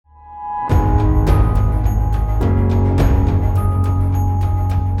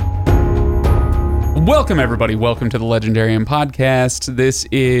Welcome, everybody. Welcome to the Legendarium podcast. This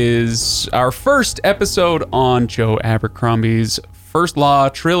is our first episode on Joe Abercrombie's First Law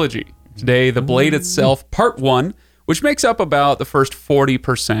trilogy. Today, The Blade Itself, Part 1, which makes up about the first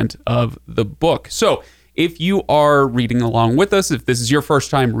 40% of the book. So, if you are reading along with us, if this is your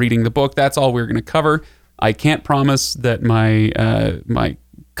first time reading the book, that's all we're going to cover. I can't promise that my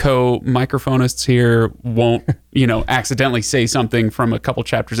co-microphonists here won't, accidentally say something from a couple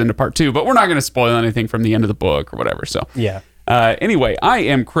chapters into part 2, but we're not going to spoil anything from the end of the book or whatever. So, yeah. Anyway, I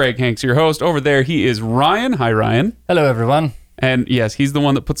am Craig Hanks, your host. Over there, he is Ryan. Hi, Ryan. Hello, everyone. And yes, he's the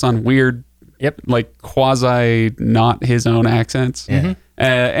one that puts on weird, quasi not his own accents. Yeah.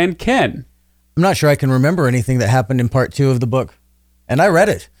 And Ken. I'm not sure I can remember anything that happened in part 2 of the book, and I read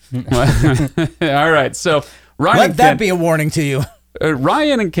it. All right, so Ryan. Let that be a warning to you.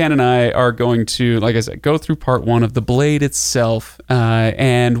 Ryan and Ken and I are going to, like I said, go through part 1 of The Blade Itself,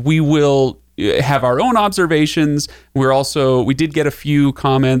 and we will have our own observations. We did get a few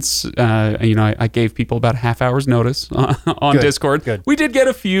comments. I gave people about a half hour's notice on Discord. Good. We did get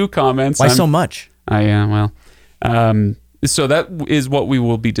a few comments. Why so much? So that is what we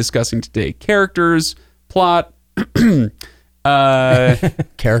will be discussing today. Characters, plot,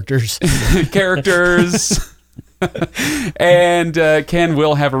 characters. And Ken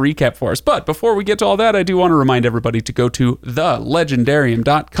will have a recap for us. But before we get to all that, I do want to remind everybody to go to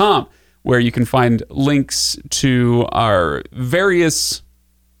thelegendarium.com, where you can find links to our various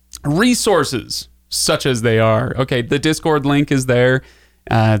resources, such as they are. Okay, the Discord link is there.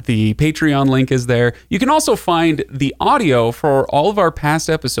 The Patreon link is there. You can also find the audio for all of our past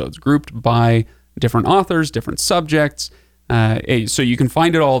episodes grouped by different authors, different subjects. So you can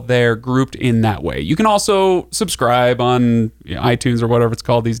find it all there grouped in that way. You can also subscribe on iTunes or whatever it's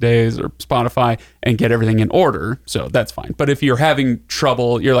called these days, or Spotify, and get everything in order. So that's fine. But if you're having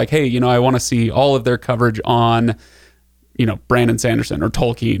trouble, you're like, hey, I want to see all of their coverage on, Brandon Sanderson or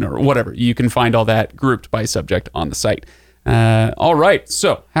Tolkien or whatever. You can find all that grouped by subject on the site. All right.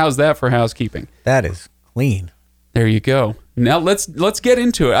 So how's that for housekeeping? That is clean. There you go. Now let's get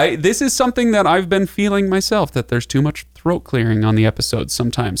into it. This is something that I've been feeling myself, that there's too much throat clearing on the episodes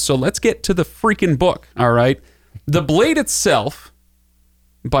sometimes. So let's get to the freaking book, all right? The Blade Itself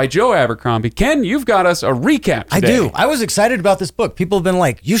by Joe Abercrombie. Ken, you've got us a recap today. I do. I was excited about this book. People have been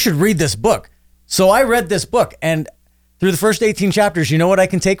like, you should read this book. So I read this book, and through the first 18 chapters, you know what I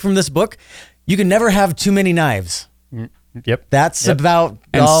can take from this book? You can never have too many knives. Yep. That's about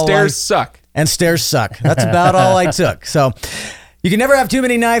and all. Stairs suck. And stairs suck. That's about all I took. So you can never have too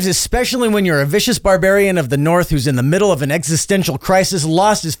many knives, especially when you're a vicious barbarian of the North who's in the middle of an existential crisis,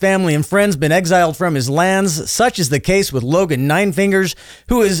 lost his family and friends, been exiled from his lands. Such is the case with Logan Ninefingers,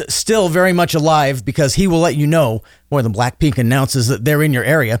 who is still very much alive because he will let you know more than Blackpink announces that they're in your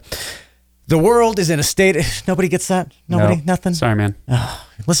area. The world is in a state... Nobody gets that? Nobody? No. Nothing? Sorry, man.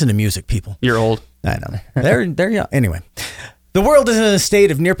 Listen to music, people. You're old. I know. They're young. Anyway. The world is in a state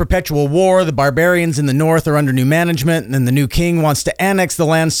of near perpetual war. The barbarians in the north are under new management, and the new king wants to annex the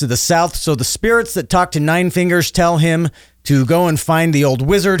lands to the south. So the spirits that talk to Ninefingers tell him to go and find the old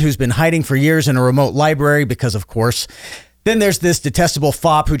wizard who's been hiding for years in a remote library because, of course. Then there's this detestable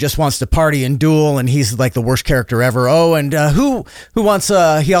fop who just wants to party and duel, and he's like the worst character ever. Oh, and who wants?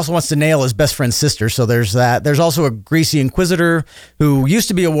 He also wants to nail his best friend's sister. So there's that. There's also a greasy inquisitor who used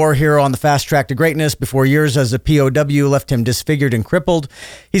to be a war hero on the fast track to greatness before years as a POW left him disfigured and crippled.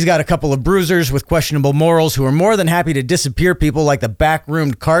 He's got a couple of bruisers with questionable morals who are more than happy to disappear people like the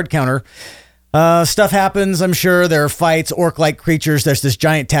back-roomed card counter. Stuff happens, I'm sure. There are fights, orc-like creatures. There's this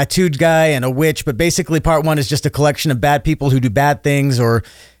giant tattooed guy and a witch. But basically, part 1 is just a collection of bad people who do bad things, or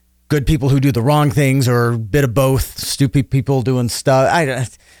good people who do the wrong things, or a bit of both. Stupid people doing stuff.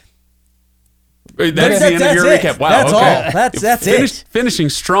 That's the end of your recap. Wow, that's okay. all. That's it. Finishing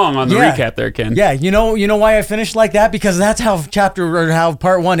strong on the recap there, Ken. Yeah, you know why I finished like that? Because that's how how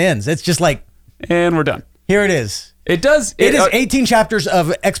part 1 ends. It's just like, and we're done. Here it is. It does. It is 18 chapters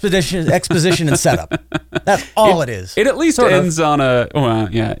of exposition and setup. That's all it is. It at least ends on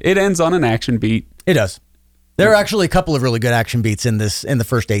it ends on an action beat. It does. There are actually a couple of really good action beats in the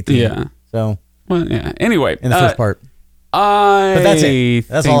first 18. Yeah. So. Well, yeah. Anyway, in the first part. But that's it.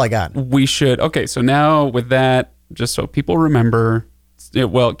 That's all I got. We should. Okay, so now with that, just so people remember.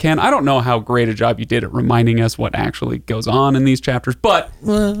 Well, Ken, I don't know how great a job you did at reminding us what actually goes on in these chapters, but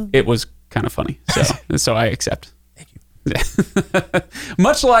it was kind of funny. So I accept.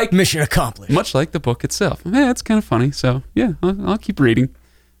 Much like mission accomplished. Much like the book itself. It's kind of funny. So yeah, I'll keep reading.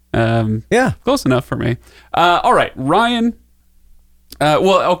 Close enough for me. All right, Ryan.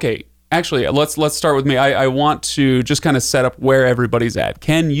 Okay. actually, let's start with me. I want to just kind of set up where everybody's at.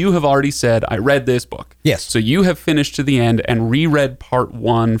 Ken, you have already said, I read this book. Yes. So you have finished to the end and reread part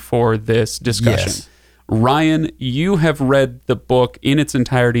 1 for this discussion. Yes. Ryan, you have read the book in its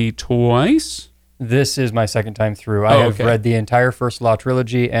entirety twice? This is my second time through. I have read the entire First Law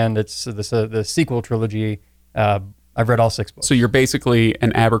trilogy, and it's the sequel trilogy. I've read all 6 books. So you're basically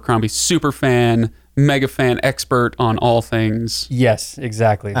an Abercrombie super fan, mega fan, expert on all things. Yes,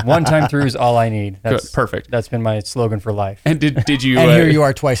 exactly. One time through is all I need. That's Good, perfect. That's been my slogan for life. And did you? And here you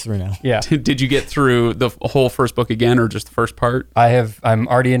are twice through now. Yeah. Did you get through the whole first book again, or just the first part? I'm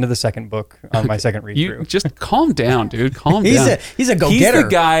already into the second book on my second read You through. just calm down, dude. Calm down. He's a go-getter. He's the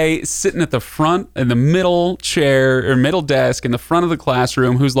guy sitting at the front, in the middle chair or middle desk in the front of the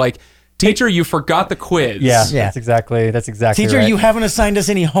classroom, who's like, "Teacher, you forgot the quiz." Yeah, Yeah. that's exactly Teacher, right. you haven't assigned us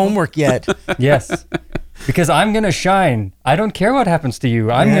any homework yet. Yes. Because I'm going to shine. I don't care what happens to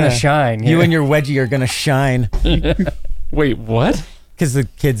you. I'm going to shine. You and your wedgie are going to shine. Wait, what? Because the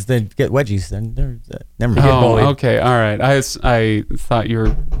kids that get wedgies, they're never mind. Oh, bullied. okay, all right. I thought you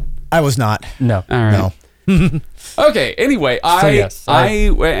were I was not. No. all right. No. Okay. Anyway, yes,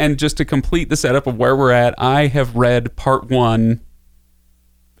 and just to complete the setup of where we're at, I have read part 1,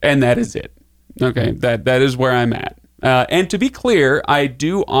 and that is it. Okay, that is where I'm at. And to be clear, I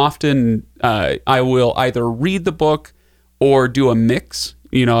do often I will either read the book or do a mix.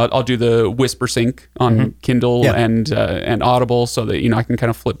 You know, I'll do the Whisper Sync on Kindle Yeah. and Audible, so that I can kind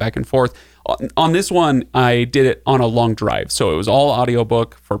of flip back and forth. On this one, I did it on a long drive, so it was all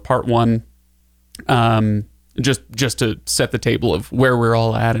audiobook for part 1. Just to set the table of where we're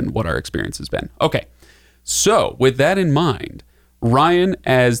all at and what our experience has been. Okay, so with that in mind, Ryan,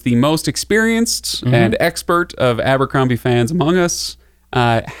 as the most experienced and expert of Abercrombie fans among us,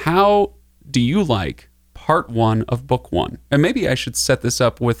 how do you like part 1 of book 1? And maybe I should set this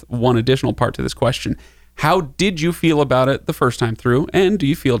up with one additional part to this question. How did you feel about it the first time through, and do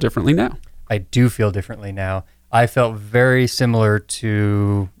you feel differently now? I do feel differently now. I felt very similar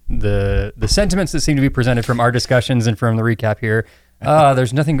to the sentiments that seem to be presented from our discussions and from the recap here.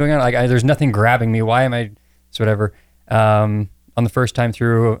 There's nothing going on. There's nothing grabbing me. Why am I? It's whatever. On the first time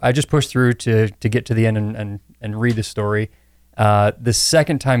through, I just pushed through to get to the end and read the story. The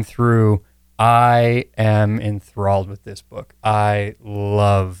second time through, I am enthralled with this book. I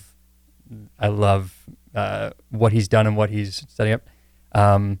love what he's done and what he's setting up.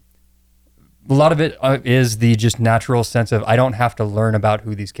 A lot of it is the just natural sense of I don't have to learn about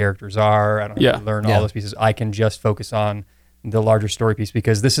who these characters are. I don't have to learn all those pieces. I can just focus on the larger story piece,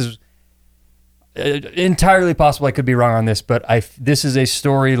 because this is entirely possible. I could be wrong on this, but this is a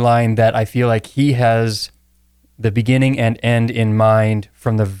storyline that I feel like he has the beginning and end in mind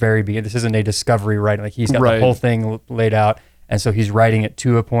from the very beginning. This isn't a discovery writing. Like, he's got the whole thing laid out, and so he's writing it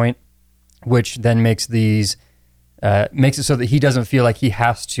to a point, which then makes it so that he doesn't feel like he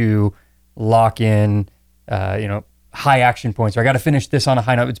has to lock in, high action points, or I got to finish this on a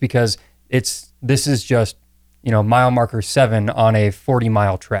high note. It's because this is just, mile marker 7 on a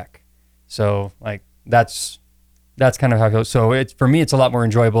 40-mile trek. So like that's kind of how it goes. So for me, it's a lot more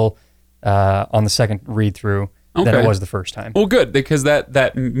enjoyable on the second read through than it was the first time. Well, good, because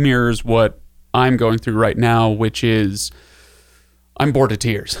that mirrors what I'm going through right now, which is I'm bored to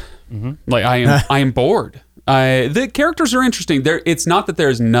tears. Mm-hmm. Like I am bored. The characters are interesting. It's not that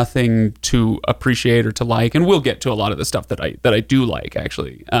there's nothing to appreciate or to like, and we'll get to a lot of the stuff that I do like,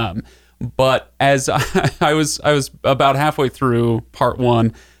 actually. But as I was about halfway through part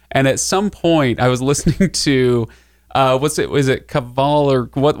 1, and at some point I was listening to was it Caval, or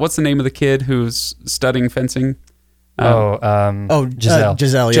what's the name of the kid who's studying fencing? Giselle.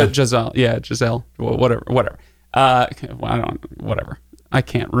 Giselle, yeah. Giselle. Well, whatever. Whatever. I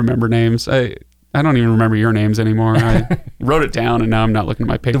can't remember names. I don't even remember your names anymore. I wrote it down, and now I'm not looking at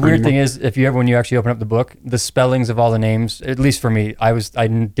my paper. The weird anymore. thing is, when you actually open up the book, the spellings of all the names, at least for me, I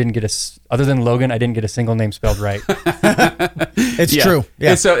didn't get other than Logan, I didn't get a single name spelled right. It's true.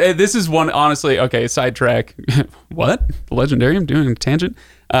 Yeah. And so this is one, honestly, okay, sidetrack. What? The Legendarium doing a tangent?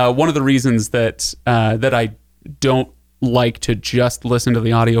 One of the reasons that I don't like to just listen to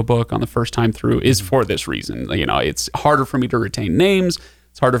the audiobook on the first time through is for this reason. It's harder for me to retain names.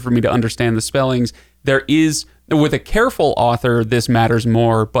 It's harder for me to understand the spellings. There is, with a careful author, this matters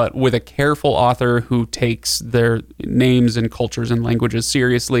more, but with a careful author who takes their names and cultures and languages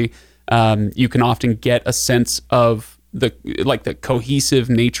seriously, you can often get a sense of the cohesive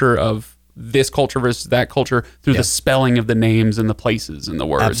nature of this culture versus that culture through the spelling of the names and the places and the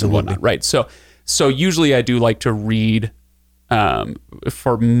words and whatnot, right? So usually I do like to read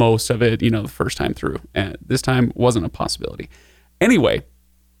for most of it, the first time through. And this time wasn't a possibility. Anyway,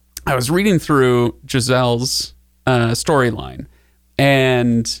 I was reading through Giselle's storyline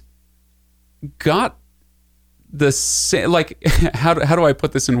and got like, how do I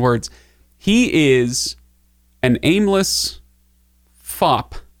put this in words? He is an aimless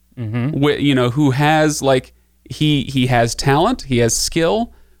fop, who has like he has talent, he has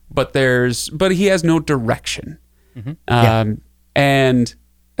skill, but he has no direction. And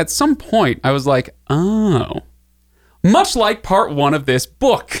at some point, I was like, oh, much like part 1 of this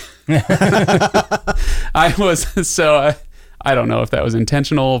book. I don't know if that was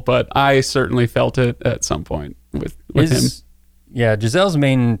intentional, but I certainly felt it at some point with him. Yeah, Giselle's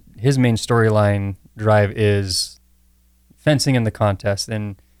main storyline drive is fencing in the contest,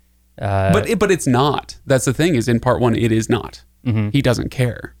 and but it's not. That's the thing, is in part 1 it is not. He doesn't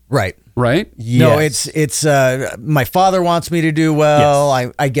care. Right. Yes. No, it's my father wants me to do well.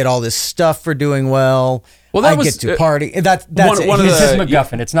 Yes. I get all this stuff for doing well. Well, I get to party. That's one of his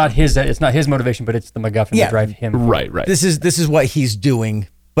MacGuffin. It's not his motivation, but it's the MacGuffin that drive him. Right. This is what he's doing,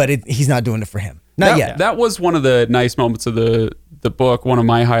 but he's not doing it for him. Not yet. That was one of the nice moments of the book. One of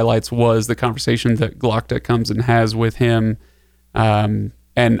my highlights was the conversation that Glokta comes and has with him.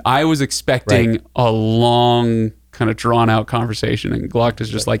 And I was expecting a long, kind of drawn out conversation, and Glokta's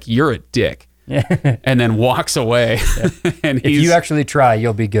just like, "You're a dick," and then walks away. And if you actually try,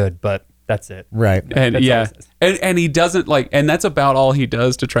 you'll be good, but that's it. Right. And and he doesn't like, and that's about all he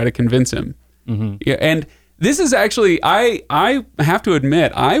does to try to convince him. Yeah. And this is actually, I have to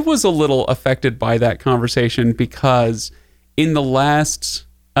admit, I was a little affected by that conversation, because in the last,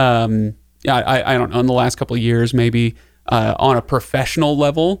 I don't know, in the last couple of years, maybe on a professional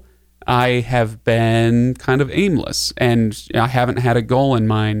level, I have been kind of aimless, and I haven't had a goal in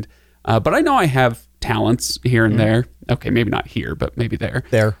mind. But I know I have talents here and there. Okay, maybe not here, but maybe there.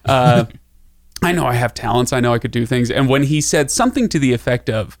 I know I have talents. I know I could do things. And when he said something to the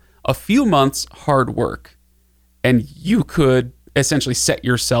effect of a few months hard work, and you could essentially set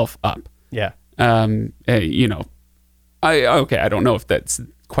yourself up. Yeah. I don't know if that's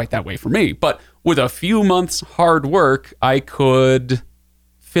quite that way for me, but with a few months hard work, I could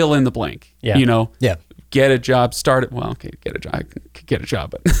fill in the blank. Yeah. Get a job, get a job. I could get a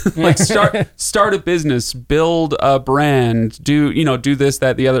job, but like start a business, build a brand, do this,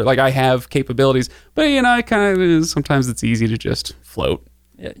 that, the other. Like, I have capabilities, but I kind of, sometimes it's easy to just float.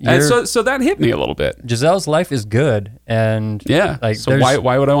 Yeah, and so that hit me a little bit. Giselle's life is good, and so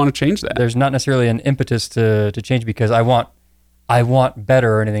why would I want to change that? There's not necessarily an impetus to change because I want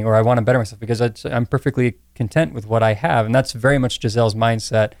better or anything, or I want to better myself, because I'm perfectly content with what I have, and that's very much Giselle's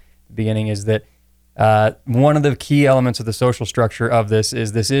mindset. At the beginning is that one of the key elements of the social structure of this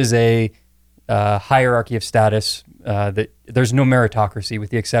is a hierarchy of status. That there's no meritocracy, with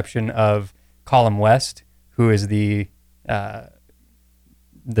the exception of Colum West, who is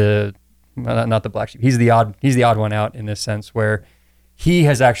not the black sheep. He's the odd one out in this sense, where he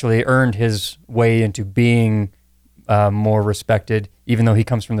has actually earned his way into being more respected, even though he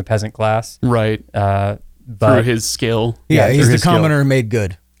comes from the peasant class. Right. But through his skill. Yeah, he's the commoner made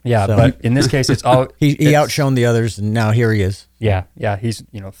good. Yeah, so. But in this case, it's all he outshone the others, and now here he is. Yeah. He's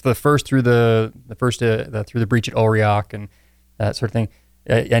the first through the breach at Ulriach and that sort of thing,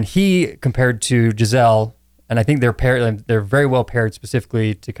 and he compared to Giselle. And I think they're paired. They're very well paired,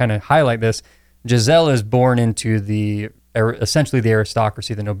 specifically to kind of highlight this. Giselle is born into essentially the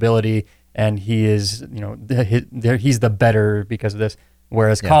aristocracy, the nobility, and he is, he's the better because of this.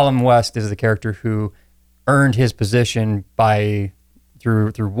 Whereas Colum West is the character who earned his position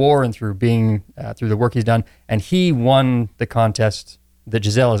through war and through being through the work he's done, and he won the contest that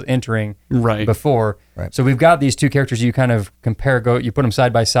Giselle is entering before. Right. So we've got these two characters you kind of you put them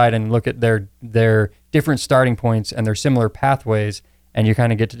side by side and look at their different starting points and their similar pathways, and you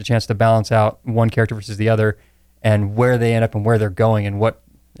kind of get the chance to balance out one character versus the other and where they end up and where they're going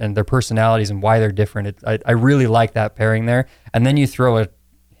and their personalities and why they're different. I really like that pairing there. And then you throw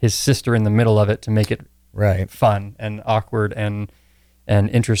his sister in the middle of it to make it fun and awkward and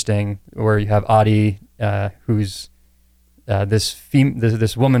interesting, where you have Adi, who's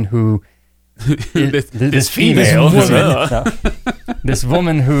this woman who this female this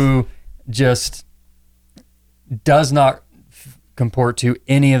woman who just does not comport to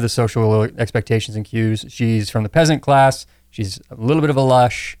any of the social expectations and cues. She's from the peasant class. She's a little bit of a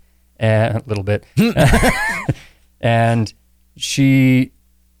lush, and a little bit, and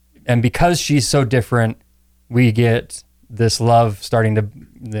because she's so different, we get this love starting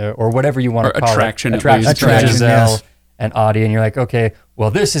to, or whatever you want to call attraction to Giselle and Adi, and you're like, okay,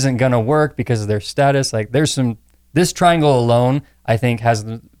 well, this isn't gonna work because of their status. Like, this triangle alone, I think, has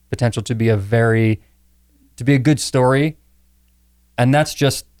the potential to be a good story, And that's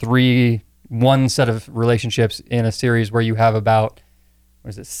just one set of relationships in a series where you have about,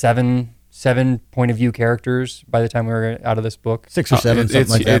 seven point of view characters by the time we were out of this book. 6 or 7, something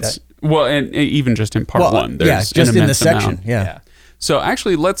like that. Well, and even just in part one, there's just in the section. Amount. Yeah. So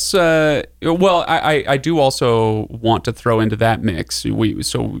actually, let's. I do also want to throw into that mix.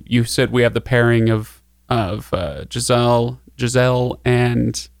 So you said we have the pairing of Giselle,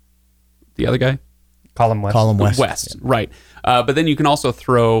 and the other guy, Colin West. Right. But then you can also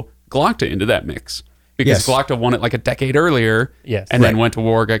throw Glokta into that mix because Glokta won it like a decade earlier. Yes. And then went to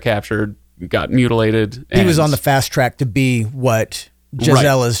war, got captured, got mutilated. He was on the fast track to be what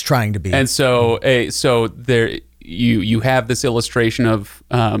Giselle is trying to be. And so there. You have this illustration of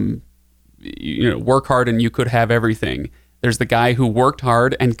work hard and you could have everything. There's the guy who worked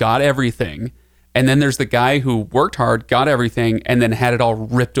hard and got everything, and then there's the guy who worked hard, got everything, and then had it all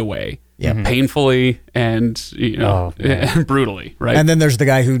ripped away, painfully and brutally, right? And then there's the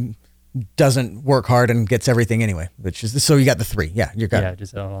guy who doesn't work hard and gets everything anyway, which is so you got the 3. Yeah, you got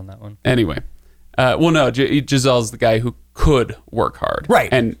Giselle on that one. Anyway. Giselle's the guy who could work hard, right?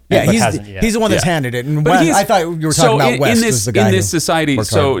 And he's the one that's handed it. And I thought you were talking about West was the guy in this society.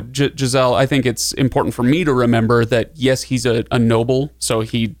 So Giselle, I think it's important for me to remember that yes, he's a noble, so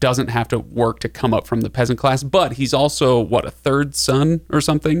he doesn't have to work to come up from the peasant class, but he's also a third son or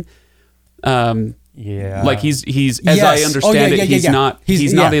something. Like he's as I understand it,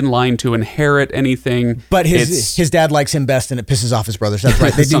 he's not in line to inherit anything. But his dad likes him best, and it pisses off his brothers. That's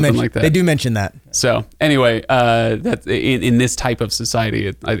right. They do mention that. So anyway, that in this type of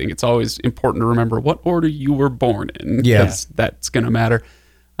society, I think it's always important to remember what order you were born in. Yeah, that's going to matter.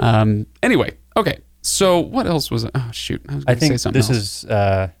 Anyway, okay. So what else was it? Oh shoot, I think this is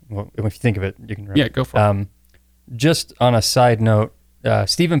if you think of it, you can. Go for it. Just on a side note,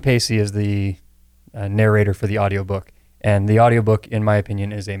 Stephen Pacey is the narrator for the audiobook, and the audiobook, in my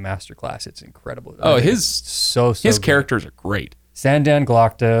opinion, is a masterclass. It's incredible. His characters are great. Sandan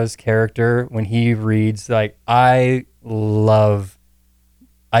Glokta's character, when he reads, I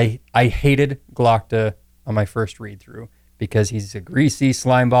hated Glokta on my first read through because he's a greasy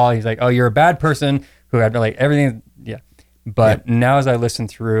slime ball. He's like, oh, you're a bad person who had everything. Yeah. But now as I listen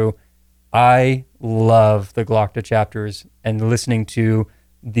through, I love the Glokta chapters and listening to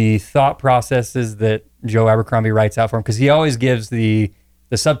the thought processes that Joe Abercrombie writes out for him, because he always gives the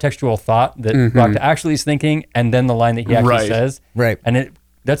subtextual thought that Glokta actually is thinking, and then the line that he actually says. Right. And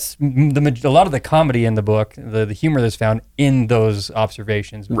that's a lot of the comedy in the book, the humor that's found in those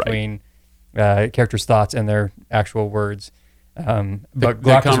observations between characters' thoughts and their actual words. But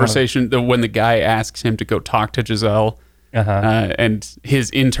the conversation, when the guy asks him to go talk to Giselle, and his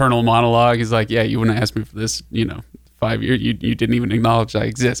internal monologue is like, yeah, you wouldn't ask me for this, 5 years, you didn't even acknowledge I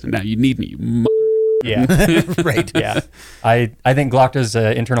exist, and now you need me, you right. Yeah. I think Glokta's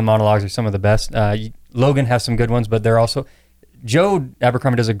internal monologues are some of the best. Logan has some good ones, but they're also... Joe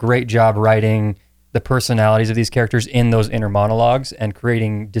Abercrombie does a great job writing the personalities of these characters in those inner monologues and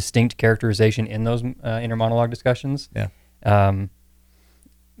creating distinct characterization in those inner monologue discussions. Yeah.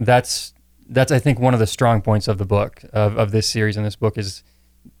 That's I think one of the strong points of the book, of this series and this book is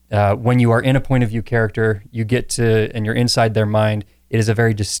when you are in a point of view character, you get to, and you're inside their mind, it is a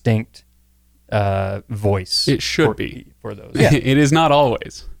very distinct voice. It should be. For those. Yeah. It is not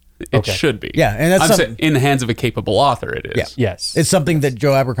always. It should be. Yeah, and that's saying in the hands of a capable author, it is. Yeah. Yes. It's something that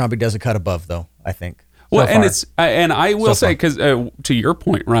Joe Abercrombie does a cut above, though, I think. Well, and I will say, because to your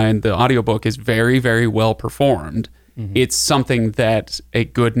point, Ryan, the audiobook is very, very well performed. Mm-hmm. It's something that a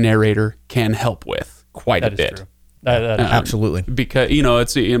good narrator can help with quite a bit. True. That is absolutely. Because,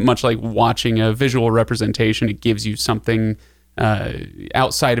 it's much like watching a visual representation. It gives you something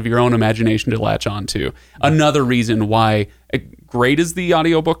outside of your own imagination to latch onto. Another reason why, great as the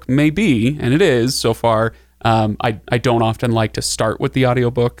audiobook may be, and it is so far, I don't often like to start with the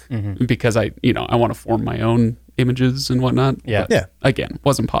audiobook because I want to form my own images and whatnot. Yeah. But, again,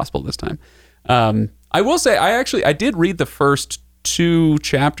 wasn't possible this time. I will say I did read the first 2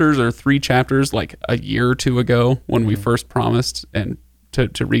 chapters or 3 chapters like a year or 2 ago when we first promised and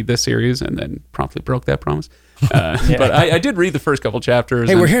to read this series, and then promptly broke that promise. But I did read the first couple chapters.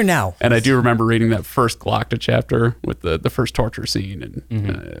 Hey, we're here now. And I do remember reading that first Glokta chapter with the first torture scene,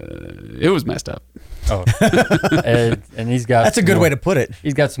 and it was messed up. Oh, and he's got... That's a good way to put it.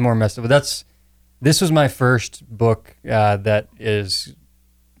 He's got some more messed up. But this was my first book that is...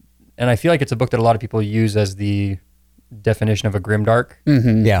 And I feel like it's a book that a lot of people use as the definition of a grimdark.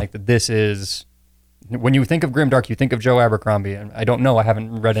 Mm-hmm. Yeah. Like this is... When you think of grimdark, you think of Joe Abercrombie, and I don't know, I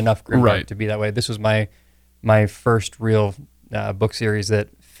haven't read enough grimdark to be that way. This was my first real book series that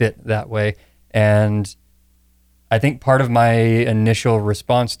fit that way, and I think part of my initial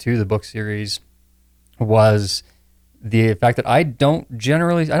response to the book series was the fact that I don't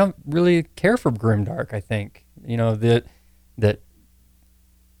really care for grimdark. I think, that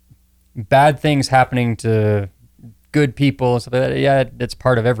bad things happening to good people and stuff like that. Yeah, it's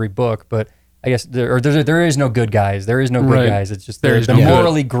part of every book, but I guess there is no good guys. There is no good guys. It's just there's the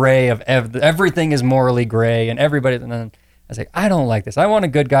morally gray of everything is morally gray, and everybody. And then I was like, I don't like this. I want a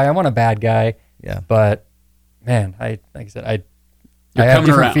good guy. I want a bad guy. Yeah. But man, I have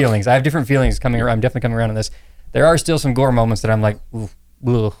different feelings. I have different feelings coming around. I'm definitely coming around on this. There are still some gore moments that I'm like, ooh,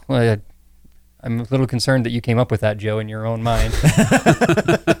 I'm a little concerned that you came up with that, Joe, in your own mind.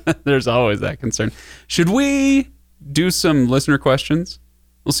 There's always that concern. Should we do some listener questions?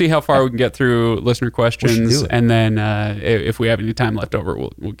 We'll see how far we can get through listener questions, and then if we have any time left over,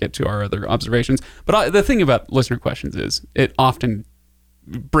 we'll get to our other observations. But the thing about listener questions is it often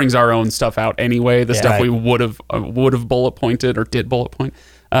brings our own stuff out anyway. The stuff we would have bullet pointed or did bullet point.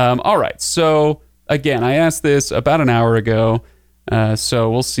 All right. So again, I asked this about an hour ago.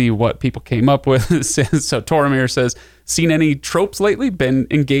 So we'll see what people came up with. So Toromir says, seen any tropes lately? Been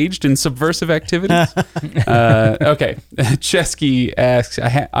engaged in subversive activities? Okay. Chesky asks,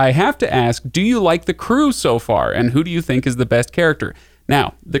 I have to ask, do you like the crew so far? And who do you think is the best character?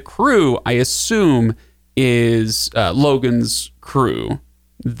 Now, the crew, I assume, is Logan's crew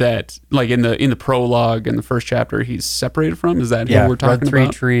that, like in the prologue in the first chapter, he's separated from. Is that who we're talking about?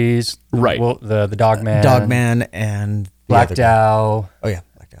 Red Trees, right? Well, the Dogman, and Black Dow. Oh yeah,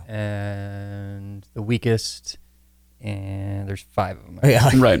 Black Dow, and the Weakest. And there's 5 of them. Oh, yeah,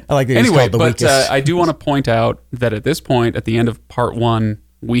 right. I like that. Anyway, the but I do want to point out that at this point, at the end of part 1,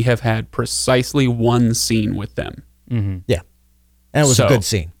 we have had precisely 1 scene with them. Mm-hmm. Yeah, and it was a good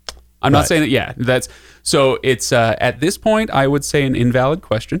scene. I'm not saying that. Yeah, that's so. It's at this point, I would say an invalid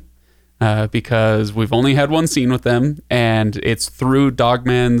question because we've only had 1 scene with them, and it's through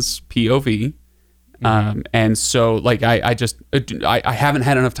Dogman's POV. Mm-hmm. And so, like, I haven't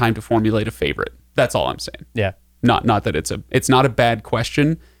had enough time to formulate a favorite. That's all I'm saying. Yeah. Not that it's not a bad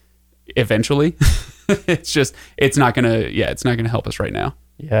question. Eventually, it's just it's not gonna help us right now.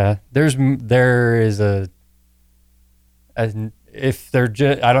 Yeah, there is if they're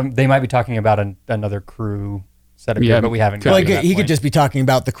just they might be talking about another crew setup here, but we haven't. Well, he could just be talking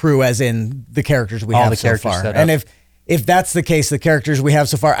about the crew as in the characters we have so far. And if that's the case, the characters we have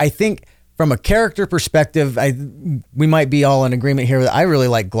so far, I think from a character perspective, we might be all in agreement here. I really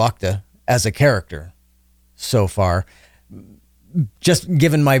like Glokta as a character so far. Just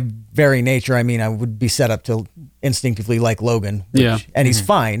given my very nature, I mean, I would be set up to instinctively like Logan. And he's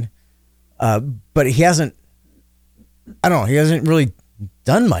fine. But he hasn't, I don't know, he hasn't really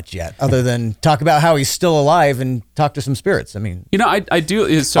done much yet other than talk about how he's still alive and talk to some spirits. I mean, I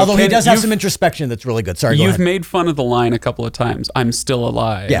do. So although he does have some introspection that's really good. Sorry, you've made fun of the line a couple of times. I'm still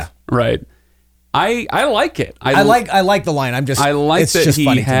alive. Yeah. Right. I like it. I like the line. I like that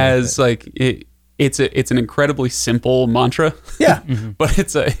he has like it. It's an incredibly simple mantra. Yeah. But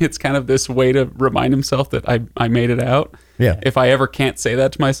it's kind of this way to remind himself that I made it out. Yeah. If I ever can't say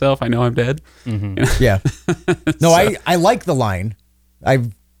that to myself, I know I'm dead. Mm-hmm. Yeah. No, I like the line. I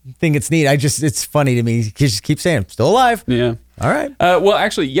think it's neat. It's funny to me. He just keeps saying, I'm still alive. Yeah. All right. Well,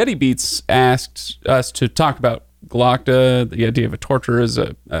 actually, Yeti Beats asked us to talk about Glokta, the idea of a torturer as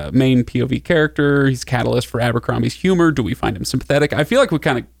a main POV character. He's a catalyst for Abercrombie's humor. Do we find him sympathetic? I feel like we've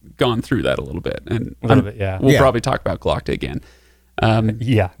kind of gone through that a little bit. And yeah. We'll probably talk about Glokta again.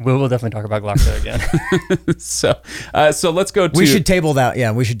 We'll definitely talk about Glokta again. So let's go to... We should table that.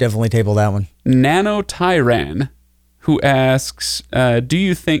 Yeah, we should definitely table that one. Nano Tyran, who asks, did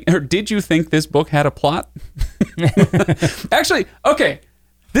you think this book had a plot? Actually, okay.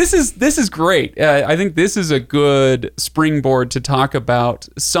 This is great. I think this is a good springboard to talk about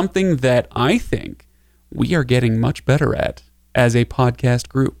something that I think we are getting much better at as a podcast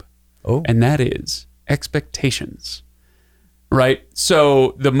group. Oh. And that is expectations. Right?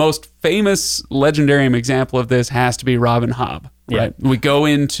 So the most famous Legendarium example of this has to be Robin Hobb. Right? Yeah. We go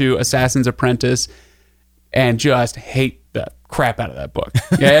into Assassin's Apprentice and just hate the crap out of that book.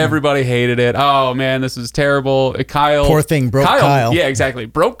 Yeah, everybody hated it. Oh man, this is terrible. Kyle, poor thing, broke Kyle. Yeah, exactly.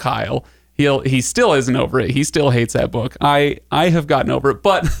 Broke Kyle. He still isn't over it. He still hates that book. I have gotten over it.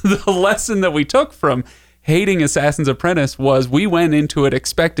 But the lesson that we took from hating Assassin's Apprentice was we went into it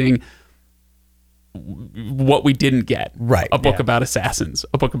expecting what we didn't get. Right. A book about assassins,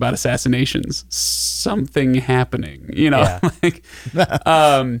 a book about assassinations, something happening, like,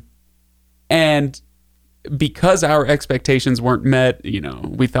 and because our expectations weren't met,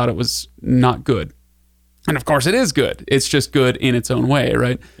 we thought it was not good. And of course it is good. It's just good in its own way,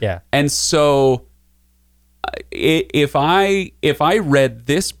 right? Yeah. And so if I read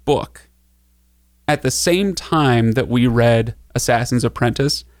this book at the same time that we read Assassin's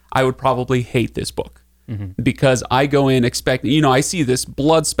Apprentice, I would probably hate this book because I go in expecting, I see this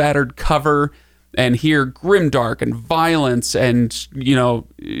blood spattered cover and hear grimdark and violence and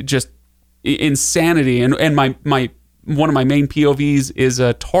just insanity, and my one of my main POVs is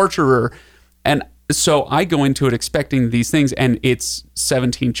a torturer, and so I go into it expecting these things, and it's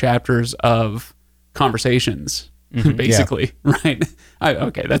 17 chapters of conversations, basically, right?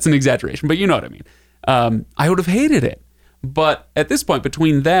 Okay, that's an exaggeration, but you know what I mean. I would have hated it. But at this point,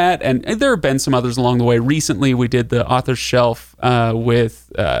 between that and there have been some others along the way. Recently, we did the Author's Shelf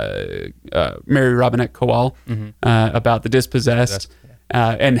with Mary Robinette Kowal about The Dispossessed,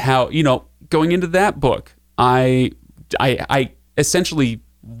 and how, going into that book, I essentially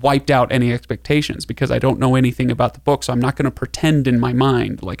wiped out any expectations because I don't know anything about the book, so I'm not going to pretend in my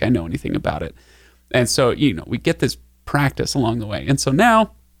mind like I know anything about it. And so, we get this practice along the way. And so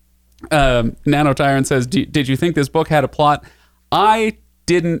now, Nano Tyrant says, did you think this book had a plot? I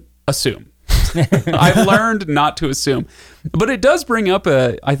didn't assume. I've learned not to assume. But it does bring up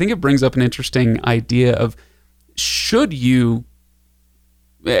I think it brings up an interesting idea of, should you,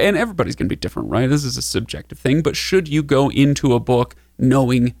 and everybody's going to be different, right? This is a subjective thing, but should you go into a book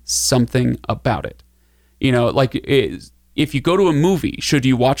knowing something about it? If you go to a movie, should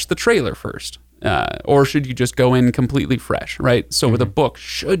you watch the trailer first? Or should you just go in completely fresh, right? So with a book,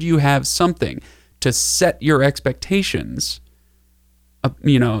 should you have something to set your expectations,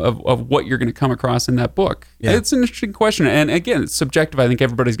 of what you're going to come across in that book? Yeah. It's an interesting question. And again, it's subjective. I think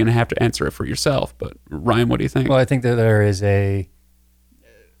everybody's going to have to answer it for yourself. But Ryan, what do you think? Well, I think that there is I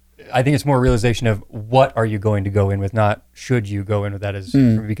think it's more a realization of what are you going to go in with, not should you go in with that,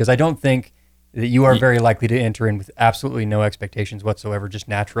 because I don't think that you are very likely to enter in with absolutely no expectations whatsoever, just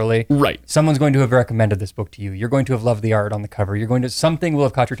naturally. Right. Someone's going to have recommended this book to you. You're going to have loved the art on the cover. Something will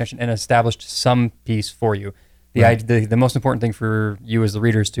have caught your attention and established some piece for you. The most important thing for you as the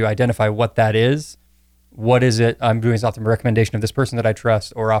reader is to identify what that is. What is it? I'm doing this off the recommendation of this person that I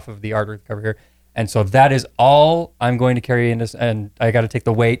trust, or off of the art or the cover here. And so that is all I'm going to carry in this, and I got to take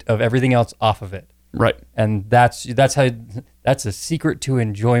the weight of everything else off of it. Right. And that's a secret to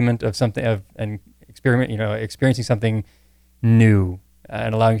enjoyment of something, and experiencing something new,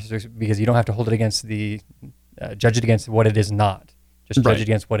 and allowing you to, because you don't have to hold it against judge it against what it is not, just judge it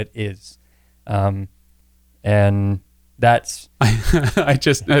against what it is. And that's I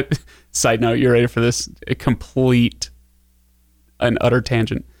just side note, you're ready for this? An utter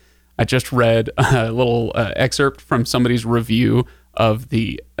tangent. I just read a little excerpt from somebody's review of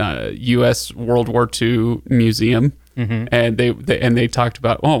the U.S. World War II Museum, and they talked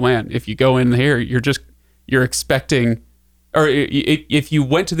about, oh man, if you go in here, you're expecting, or if you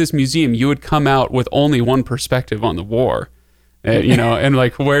went to this museum, you would come out with only one perspective on the war, and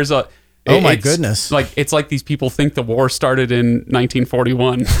like, where's a oh my goodness, like it's like these people think the war started in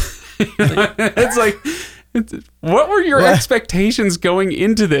 1941. It's like, what were your expectations going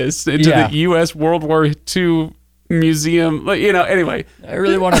into this, the U.S. World War II Museum? Anyway, I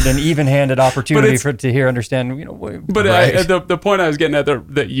really wanted an even-handed opportunity to understand. But right. The point I was getting at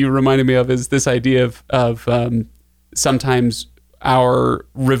that you reminded me of is this idea of sometimes our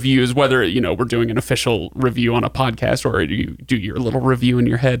reviews, whether we're doing an official review on a podcast or you do your little review in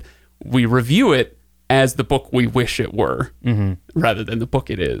your head, we review it as the book we wish it were, rather than the book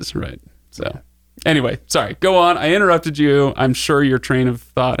it is, right? So. Anyway, sorry, go on. I interrupted you. I'm sure your train of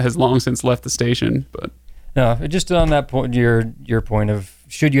thought has long since left the station, but no, just on that point, your point of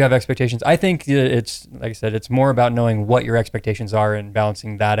should you have expectations? I think it's, like I said, it's more about knowing what your expectations are and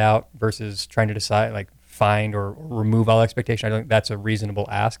balancing that out versus trying to decide, like, find or remove all expectation. I don't think that's a reasonable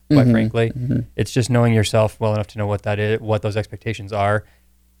ask, quite frankly. It's just knowing yourself well enough to know what that is, what those expectations are,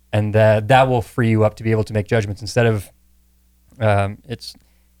 and that will free you up to be able to make judgments instead of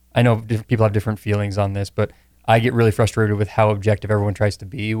I know people have different feelings on this, but I get really frustrated with how objective everyone tries to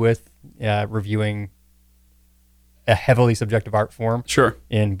be with reviewing a heavily subjective art form. Sure.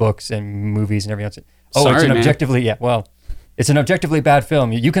 In books and movies and everything else. Sorry, it's an objectively bad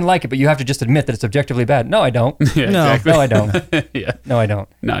film. You can like it, but you have to just admit that it's objectively bad. No, I don't. Yeah, exactly. No, I don't. Yeah. No, I don't.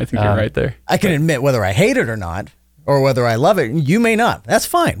 No, I think you're right there. I can admit whether I hate it or not, or whether I love it. You may not. That's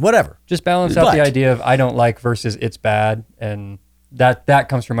fine. Whatever. Just balance out the idea of I don't like versus it's bad, and that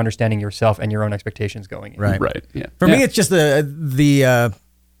comes from understanding yourself and your own expectations going in. Right. Yeah. For me, it's just the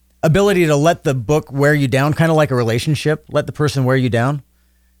ability to let the book wear you down, kind of like a relationship. Let the person wear you down.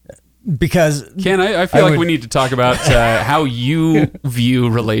 Because Ken, I feel like we need to talk about how you view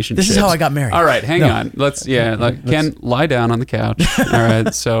relationships. This is how I got married. All right, hang on. Ken, lie down on the couch. All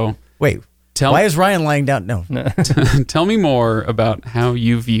right, so wait. Why is Ryan lying down? No. Tell me more about how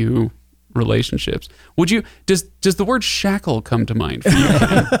you view relationships. Does the word shackle come to mind for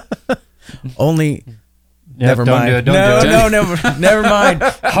you? Only. Never mind. Don't do it. Never mind.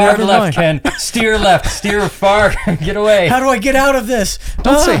 Hard left, Ken. Steer left. Steer far. Get away. How do I get out of this?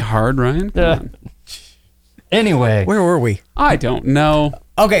 Don't say hard, Ryan. Come on. Anyway. Where were we? I don't know.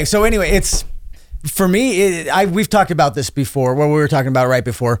 Okay, so anyway, it's for me. We've talked about this before. What we were talking about right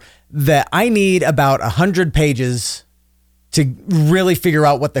before, that I need about 100 pages to really figure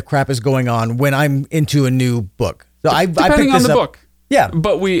out what the crap is going on when I'm into a new book. So Depending on the book. Yeah.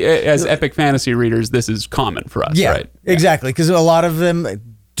 But we, as epic fantasy readers, this is common for us, right? Exactly. Because a lot of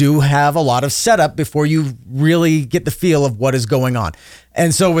them do have a lot of setup before you really get the feel of what is going on.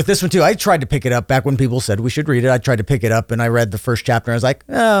 And so with this one too, I tried to pick it up back when people said we should read it. I tried to pick it up and I read the first chapter and I was like,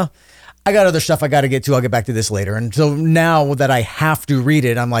 oh, I got other stuff I got to get to. I'll get back to this later. And so now that I have to read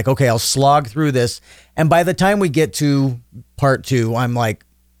it, I'm like, okay, I'll slog through this. And by the time we get to part 2, I'm like,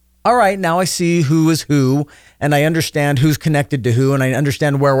 all right, now I see who is who, and I understand who's connected to who, and I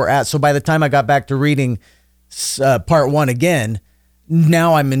understand where we're at. So by the time I got back to reading part 1 again,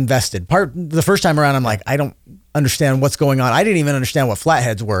 now I'm invested. The first time around, I'm like, I don't understand what's going on. I didn't even understand what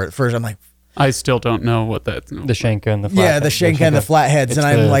flatheads were at first. I'm like, I still don't know what that. The Shenka and the flatheads. Yeah, the Shenka and the flatheads. And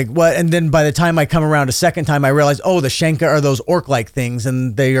I'm like, what? And then by the time I come around a second time, I realize, oh, the Shenka are those orc-like things,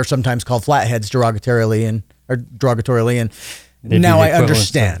 and they are sometimes called flatheads derogatorily. And now I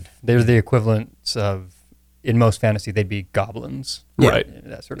understand. They're the equivalents of, in most fantasy, they'd be goblins. Right.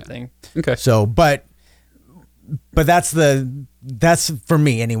 That sort of thing. Okay. So, but that's for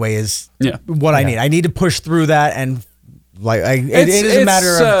me anyway, is what I need. I need to push through that, and like it is a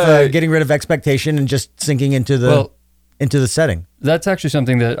matter of getting rid of expectation and just sinking into the setting. That's actually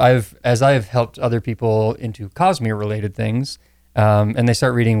something that as I have helped other people into Cosmere related things, and they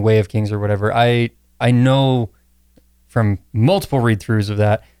start reading Way of Kings or whatever, I know from multiple read-throughs of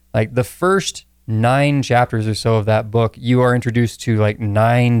that, like the first 9 chapters or so of that book, you are introduced to like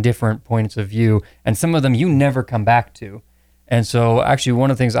 9 different points of view, and some of them you never come back to. And so actually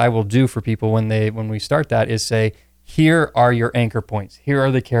one of the things I will do for people when we start that is say, here are your anchor points. Here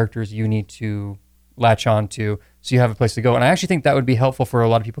are the characters you need to latch on to so you have a place to go. And I actually think that would be helpful for a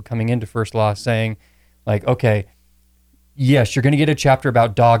lot of people coming into First Law, saying like, okay, yes, you're going to get a chapter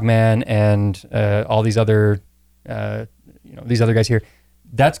about Dogman and all these other these other guys here.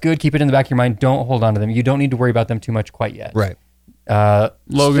 That's good. Keep it in the back of your mind. Don't hold on to them. You don't need to worry about them too much quite yet. Right.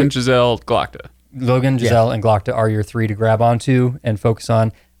 Logan, Giselle, Glokta. Logan, Giselle, and Glokta are your 3 to grab onto and focus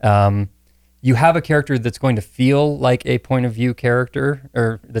on. You have a character that's going to feel like a point of view character,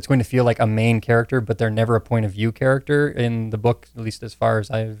 or that's going to feel like a main character, but they're never a point of view character in the book, at least as far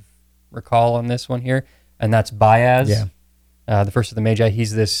as I recall on this one here. And that's Bayaz. Yeah. The first of the Magi.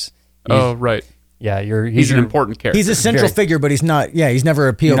 He's right. Yeah, he's an important character. He's a central figure, but he's not. Yeah, he's never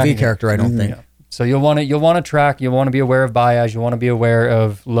a POV character. I don't think. Yeah. So you'll want to track. You'll want to be aware of Bayaz. You'll want to be aware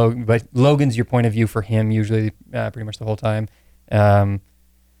of Logan. But Logan's your point of view for him usually, pretty much the whole time. Logan,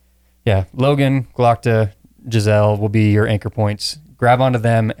 Glokta, Giselle will be your anchor points. Grab onto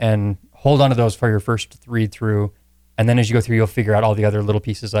them and hold onto those for your first read through, and then as you go through, you'll figure out all the other little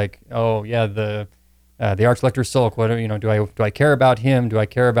pieces. Like, oh yeah, the Archlector Sulk. What do I care about him? Do I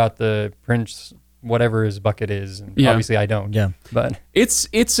care about the Prince? Whatever his bucket is, and obviously I don't. Yeah, but it's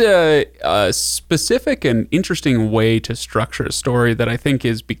a specific and interesting way to structure a story that I think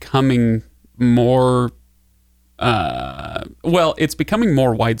is becoming more. It's becoming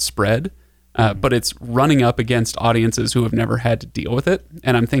more widespread, but it's running up against audiences who have never had to deal with it,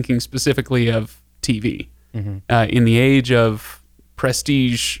 and I'm thinking specifically of TV. Mm-hmm. In the age of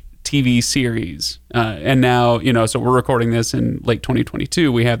prestige TV series, and now, so we're recording this in late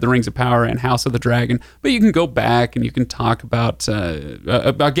 2022. We have The Rings of Power and House of the Dragon, but you can go back and you can talk about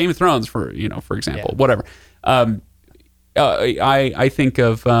Game of Thrones, for example, whatever. I think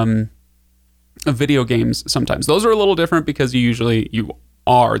of video games sometimes. Those are a little different because you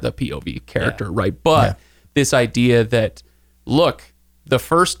are the POV character, right? But this idea that, look, the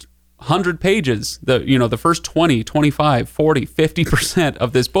first 100 pages, the first 20, 25, 40, 50%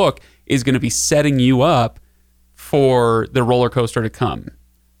 of this book is going to be setting you up for the roller coaster to come.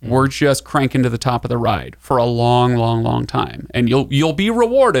 We're just cranking to the top of the ride for a long, long, long time. And you'll be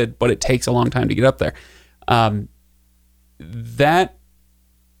rewarded, but it takes a long time to get up there. That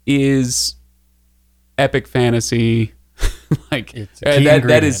is epic fantasy.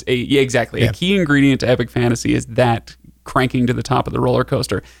 That is exactly. A key ingredient to epic fantasy is that cranking to the top of the roller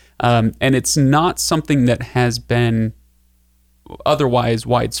coaster. And it's not something that has been otherwise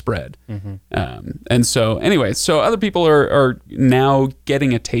widespread. And so anyway, so other people are now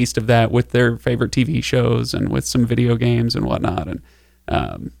getting a taste of that with their favorite TV shows and with some video games and whatnot.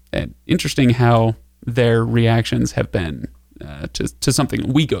 And interesting how their reactions have been to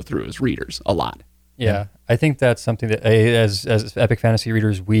something we go through as readers a lot. Yeah, I think that's something that as epic fantasy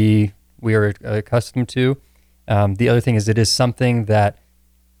readers we are accustomed to. The other thing is it is something that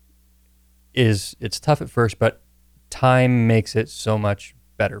it's tough at first, but time makes it so much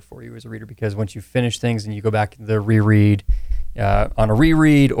better for you as a reader, because once you finish things and you go back to the reread on a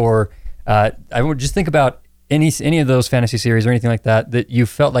reread, or I would just think about any of those fantasy series or anything like that you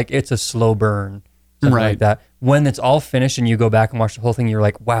felt like it's a slow burn, something like that. When it's all finished and you go back and watch the whole thing, you're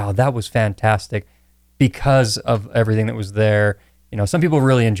like, wow, that was fantastic because of everything that was there. You know, some people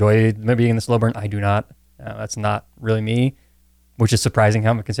really enjoy being in the slow burn. I do not. That's not really me, which is surprising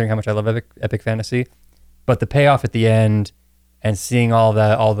considering how much I love epic fantasy. But the payoff at the end and seeing all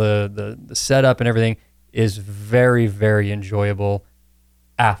the setup and everything is very, very enjoyable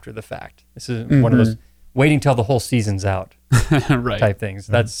after the fact. This is one of those waiting till the whole season's out type things.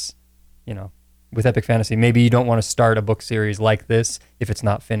 That's, with epic fantasy, maybe you don't want to start a book series like this if it's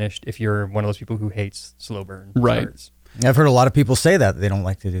not finished, if you're one of those people who hates slow burn starts. I've heard a lot of people say that they don't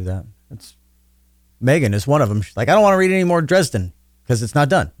like to do that. Megan is one of them. She's like, I don't want to read any more Dresden because it's not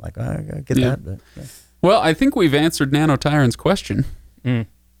done. Like, I get that. But, Well, I think we've answered Nano Tyrant's question. And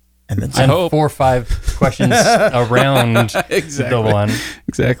then I hope 4 or 5 questions around the one.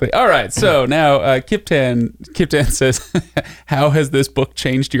 Exactly. All right. So now Kiptan says, how has this book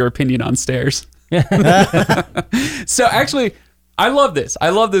changed your opinion on stairs? So actually, I love this. I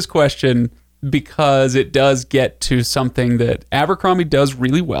love this question because it does get to something that Abercrombie does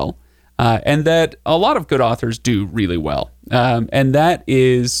really well, and that a lot of good authors do really well. And that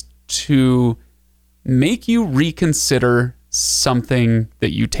is to make you reconsider something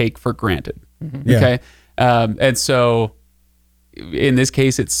that you take for granted. Okay. And so in this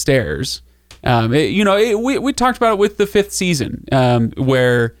case, it's stairs. We talked about it with the 5th season,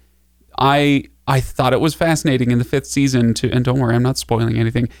 where I thought it was fascinating in the 5th season and don't worry, I'm not spoiling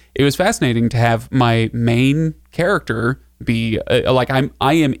anything. It was fascinating to have my main character be I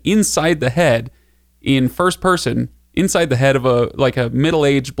am inside the head in first person, inside the head of a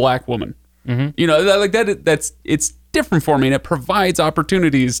middle-aged black woman. It's different for me, and it provides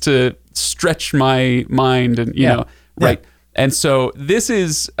opportunities to stretch my mind and right. And so this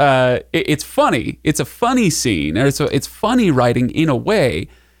is it's funny. It's a funny scene, or it's funny writing in a way,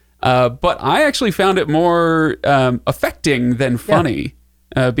 but I actually found it more affecting than funny,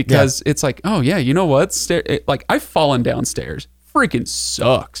 because it's like, oh yeah, you know what? I've fallen downstairs. Freaking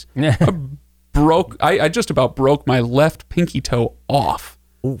sucks. I just about broke my left pinky toe off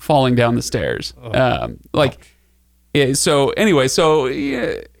falling down the stairs. So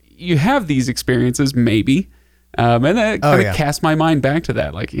you have these experiences maybe, and that kind of cast my mind back to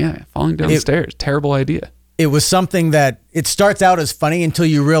that. Falling down the stairs, terrible idea. It was something that it starts out as funny until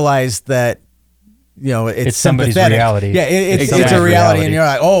you realize that, it's somebody's reality. Yeah, it's a reality, and you're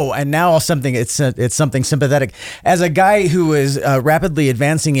like, oh, and now it's something sympathetic. As a guy who is rapidly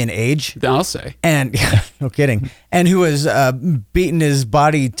advancing in age, I'll say, and no kidding, and who has beaten his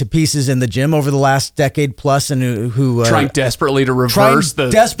body to pieces in the gym over the last decade plus, and who trying desperately to reverse the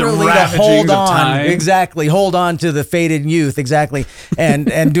hold on, time. Exactly, hold on to the faded youth, exactly,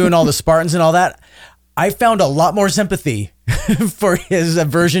 and doing all the Spartans and all that. I found a lot more sympathy for his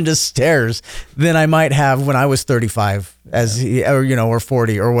aversion to stairs than I might have when I was 35 or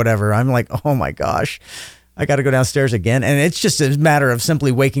 40 or whatever. I'm like, oh my gosh, I got to go downstairs again. And it's just a matter of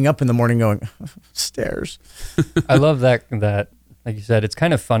simply waking up in the morning going, stairs. I love that, like you said, it's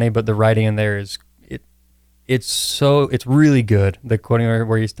kind of funny, but the writing in there it's really good. The quoting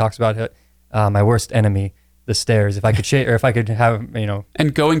where he talks about my worst enemy, the stairs. If I could have,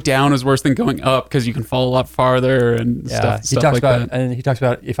 and going down is worse than going up because you can fall a lot farther and stuff. He talks like about, that. and he talks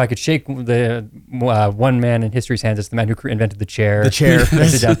about, if I could shake the one man in history's hands, it's the man who invented the chair. The chair.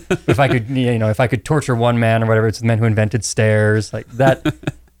 If I could, if I could torture one man or whatever, it's the man who invented stairs. Like that.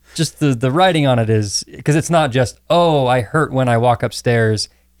 Just the writing on it is, because it's not just, oh, I hurt when I walk upstairs.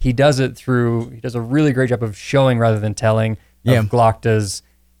 He does a really great job of showing rather than telling of Glokta's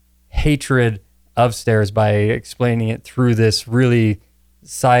hatred of stairs by explaining it through this really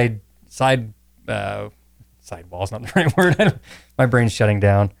side wall's not the right word. My brain's shutting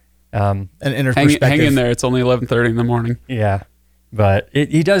down. An inner perspective. Hang in there. It's only 11:30 in the morning. Yeah, but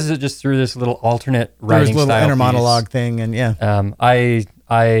he does it just through this little alternate writing little style inner monologue thing, and I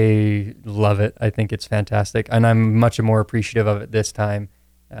love it. I think it's fantastic, and I'm much more appreciative of it this time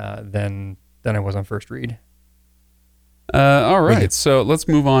than I was on first read. All right, so let's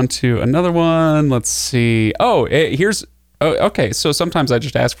move on to another one. Let's see. Okay, so sometimes I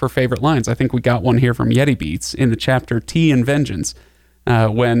just ask for favorite lines. I think we got one here from Yeti Beats in the chapter Tea and Vengeance.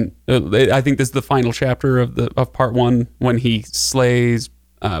 When I think this is the final chapter of part 1 when he slays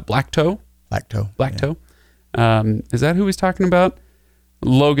Black Toe. Black Toe. Is that who he's talking about?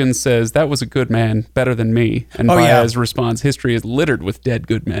 Logan says, "That was a good man, better than me." And Baez responds, "History is littered with dead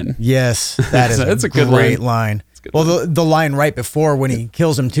good men." Yes, that is that's a great line. Well, the line right before when he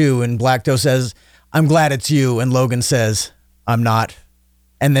kills him too, and Black Toe says, "I'm glad it's you," and Logan says, "I'm not,"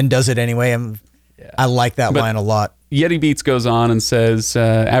 and then does it anyway. I like that line a lot. Yeti Beats goes on and says,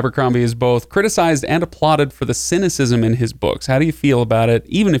 Abercrombie is both criticized and applauded for the cynicism in his books. How do you feel about it,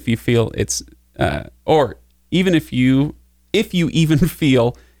 even if you feel it's, or even if you even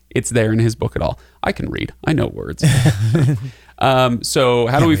feel it's there in his book at all? I can read. I know words. So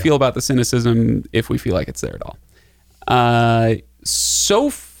how do we feel about the cynicism if we feel like it's there at all? So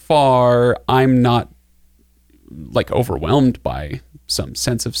far, I'm not like overwhelmed by some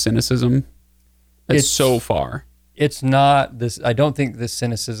sense of cynicism. So far. It's not this. I don't think this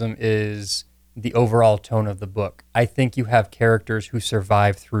cynicism is the overall tone of the book. I think you have characters who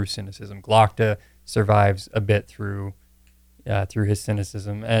survive through cynicism. Glokta survives a bit through his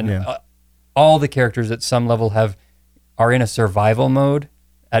cynicism, and all the characters at some level are in a survival mode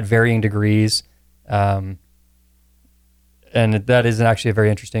at varying degrees, and that is actually a very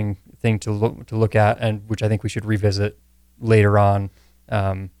interesting thing to look at, and which I think we should revisit later on.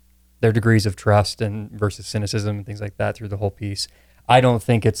 Their degrees of trust and versus cynicism and things like that through the whole piece. I don't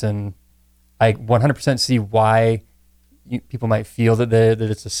think I 100% see why people might feel that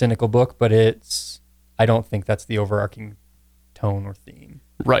it's a cynical book, but I don't think that's the overarching tone or theme.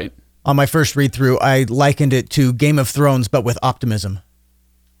 Right. On my first read through, I likened it to Game of Thrones, but with optimism.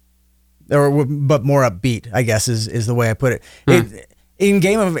 But more upbeat, I guess is the way I put it.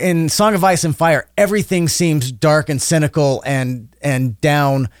 In Song of Ice and Fire, everything seems dark and cynical and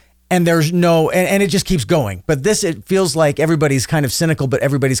down. And there's and it just keeps going. But this, it feels like everybody's kind of cynical, but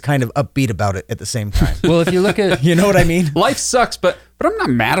everybody's kind of upbeat about it at the same time. Well, if you look at, you know what I mean? Life sucks, but I'm not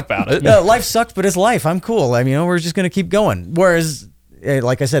mad about it. Life sucks, but it's life. I'm cool. I mean, we're just going to keep going. Whereas,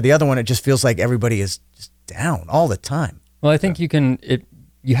 like I said, the other one, it just feels like everybody is just down all the time. Well, I think you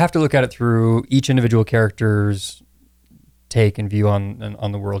have to look at it through each individual character's take and view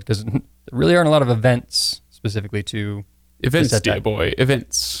on the world, because there really aren't a lot of events specifically to events, dear boy,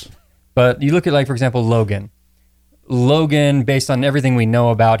 events. But you look at, like, for example, Logan, based on everything we know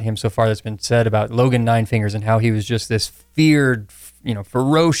about him so far that's been said about Logan Nine Fingers and how he was just this feared,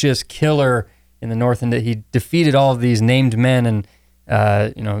 ferocious killer in the North, and that he defeated all of these named men, and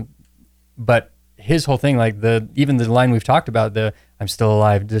but his whole thing, like even the line we've talked about, "I'm still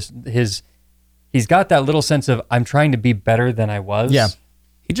alive," he's got that little sense of, I'm trying to be better than I was. Yeah,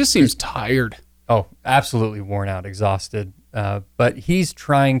 he just seems tired. Oh, absolutely worn out, exhausted. But he's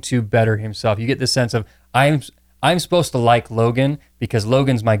trying to better himself. You get this sense of, I'm supposed to like Logan because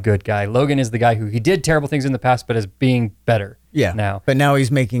Logan's my good guy. Logan is the guy who, he did terrible things in the past, but is being better now. But now he's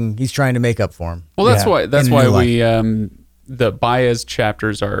trying to make up for him. Well, that's why we the Baez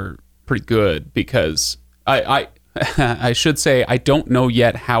chapters are pretty good, because I I should say I don't know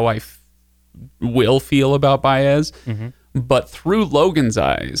yet how I will feel about Baez, but through Logan's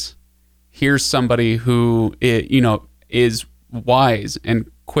eyes, here's somebody who is wise and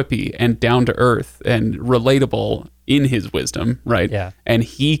quippy and down to earth and relatable in his wisdom, right? Yeah. And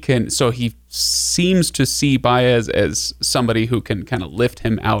he seems to see Baez as somebody who can kind of lift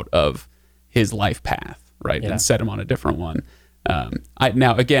him out of his life path, right? Yeah. And set him on a different one.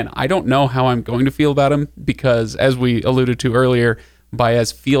 Now, again, I don't know how I'm going to feel about him, because as we alluded to earlier,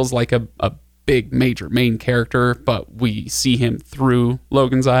 Baez feels like a big major main character, but we see him through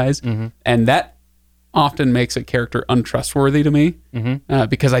Logan's eyes. And that often makes a character untrustworthy to me,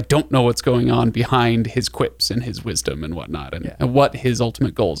 because I don't know what's going on behind his quips and his wisdom and whatnot, and what his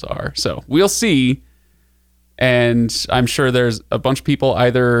ultimate goals are. So we'll see. And I'm sure there's a bunch of people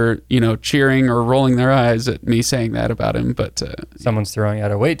either, cheering or rolling their eyes at me saying that about him, but someone's throwing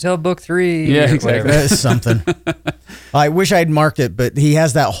out a wait till book 3. Yeah, exactly. That is something. I wish I'd marked it, but he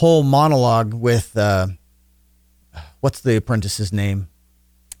has that whole monologue with, what's the apprentice's name?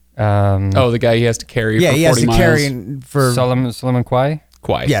 The guy he has to carry for 40 miles. Yeah, he has to carry for... Solomon Quai?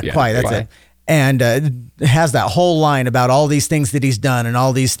 Quai. Yeah, Quai, that's it. And has that whole line about all these things that he's done and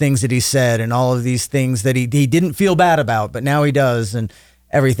all these things that he said and all of these things that he didn't feel bad about, but now he does, and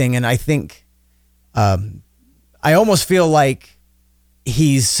everything. And I think I almost feel like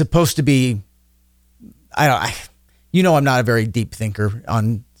he's supposed to be... I'm not a very deep thinker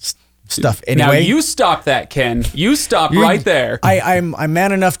on stuff anyway. Now you stop that, Ken. You stop right there. I'm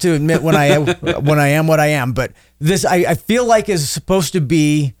man enough to admit when I am what I am, but this I feel like is supposed to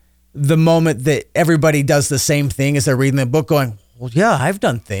be the moment that everybody does the same thing as they're reading the book, going, well, yeah, I've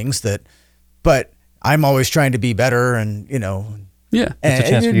done things but I'm always trying to be better, and yeah, it's a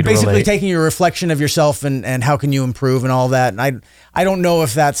chance for you to basically relate. taking your reflection of yourself and how can you improve and all that. And I don't know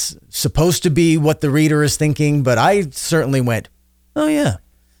if that's supposed to be what the reader is thinking, but I certainly went, oh yeah.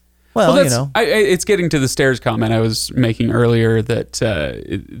 Well, it's getting to the stairs comment I was making earlier that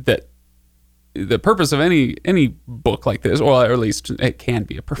that the purpose of any book like this, or at least it can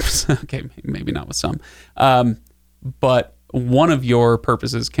be a purpose. Okay, maybe not with some, but one of your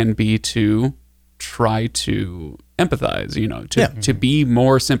purposes can be to try to empathize, to be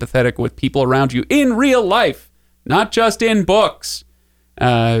more sympathetic with people around you in real life, not just in books,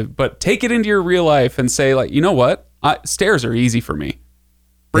 but take it into your real life and say, like, you know what, stairs are easy for me.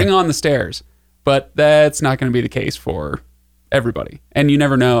 Bring on the stairs. But that's not going to be the case for everybody. And you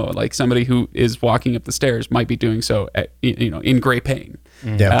never know, like somebody who is walking up the stairs might be doing so in great pain.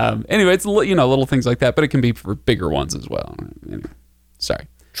 Yeah. Anyway, it's little things like that, but it can be for bigger ones as well. Anyway, sorry.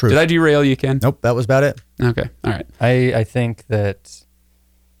 True. Did I derail you, Ken? Nope, that was about it. Okay. All right. I think that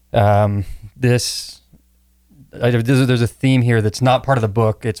there's a theme here that's not part of the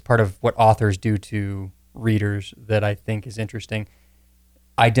book. It's part of what authors do to readers that I think is interesting.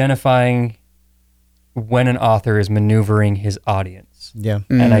 Identifying when an author is maneuvering his audience. Yeah.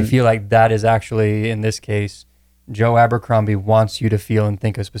 And I feel like that is actually, in this case, Joe Abercrombie wants you to feel and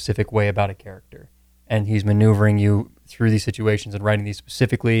think a specific way about a character. And he's maneuvering you through these situations and writing these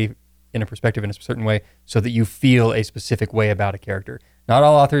specifically in a perspective in a certain way so that you feel a specific way about a character. Not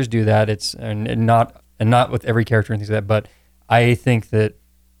all authors do that. And not with every character and things like that, but I think that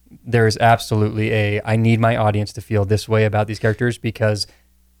there is absolutely I need my audience to feel this way about these characters because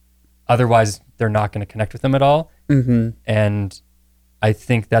otherwise they're not going to connect with them at all. Mm-hmm. And I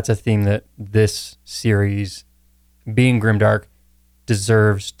think that's a theme that this series, being grimdark,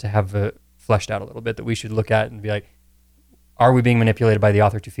 deserves to have fleshed out a little bit, that we should look at and be like, are we being manipulated by the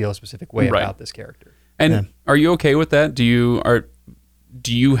author to feel a specific way about this character? And are you okay with that? Do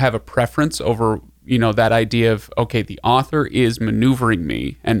you have a preference over, that idea of, okay, the author is maneuvering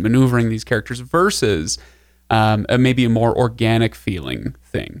me and maneuvering these characters versus maybe a more organic feeling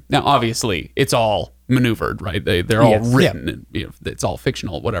thing? Now, obviously, it's all maneuvered, right? They're all written, and, it's all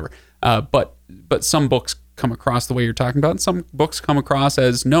fictional, whatever. But some books come across the way you're talking about, and some books come across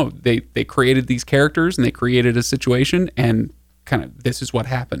as, no, they created these characters and they created a situation, and kind of this is what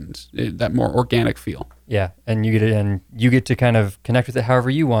happened, that more organic feel. Yeah, and you get to kind of connect with it however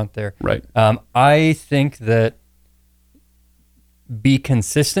you want there. Right. I think that be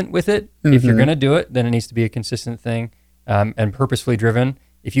consistent with it. Mm-hmm. If you're going to do it, then it needs to be a consistent thing and purposefully driven.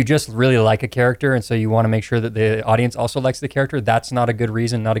 If you just really like a character and so you want to make sure that the audience also likes the character, that's not a good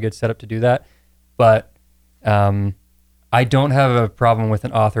reason, not a good setup to do that. But I don't have a problem with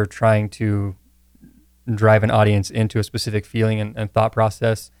an author trying to drive an audience into a specific feeling and thought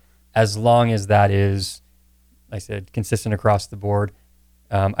process, as long as that is, like I said, consistent across the board.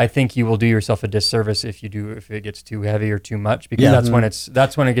 I think you will do yourself a disservice if it gets too heavy or too much, because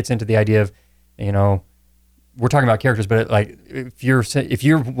that's when it gets into the idea of, we're talking about characters, but if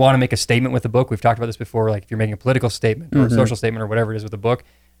you want to make a statement with a book, we've talked about this before, like if you're making a political statement or a social statement or whatever it is with a book,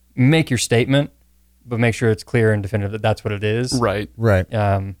 make your statement, but make sure it's clear and definitive that that's what it is. Right.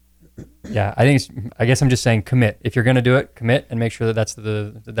 Yeah, I guess I'm just saying commit. If you're going to do it, commit and make sure that that's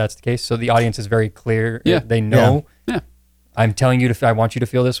the case. So the audience is very clear. Yeah. They know. Yeah. I'm telling you I want you to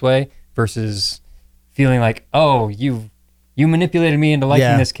feel this way, versus feeling like, oh, you manipulated me into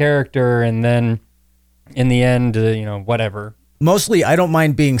liking this character, and then in the end, whatever. Mostly, I don't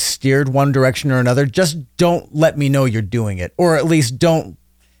mind being steered one direction or another. Just don't let me know you're doing it, or at least don't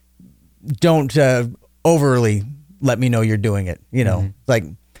overly let me know you're doing it. Like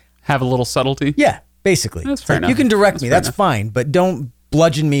have a little subtlety. Yeah, basically. That's fair enough. You can direct me. That's fine, but don't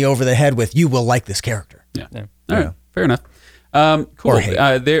bludgeon me over the head with, you will like this character. Yeah. All right. Fair enough. Cool.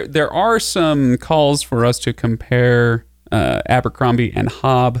 There are some calls for us to compare Abercrombie and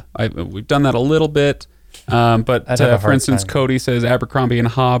Hobb. We've done that a little bit. But for instance, Cody says Abercrombie and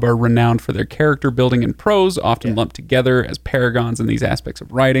Hobb are renowned for their character building and prose, often lumped together as paragons in these aspects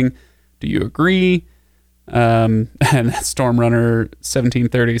of writing. Do you agree? And Stormrunner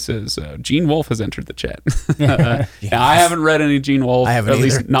 1730 says Gene Wolfe has entered the chat. Now, I haven't read any Gene Wolfe, at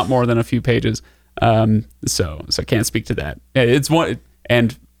least not more than a few pages. So I can't speak to that. It's one,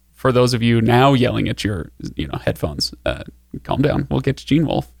 and for those of you now yelling at your headphones, calm down. We'll get to Gene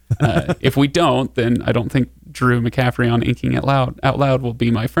Wolfe. If we don't, then I don't think Drew McCaffrey on Inking Out Loud will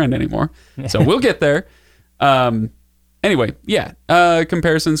be my friend anymore. So we'll get there. Anyway, yeah.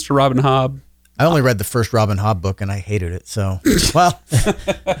 Comparisons to Robin Hobb. I only read the first Robin Hobb book and I hated it. So, well,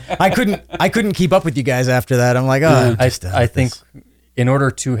 I couldn't keep up with you guys after that. I'm like, I think in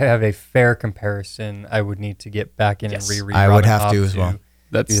order to have a fair comparison, I would need to get back in and reread. I Robin would have Hobb to as well.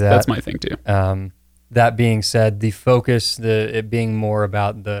 That's my thing too. That being said, the focus, it being more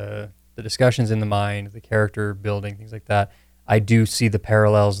about the discussions in the mind, the character building, things like that. I do see the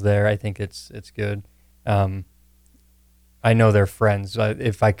parallels there. I think it's good. I know they're friends.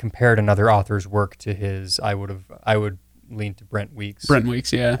 If I compared another author's work to his, I would lean to Brent Weeks. Brent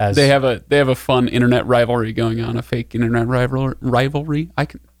Weeks, yeah. They have a fun internet rivalry going on, a fake internet rivalry.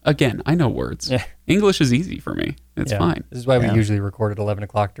 I know words. Yeah. English is easy for me. It's fine. This is why we usually record at 11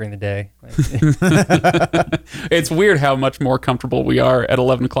 o'clock during the day. It's weird how much more comfortable we are at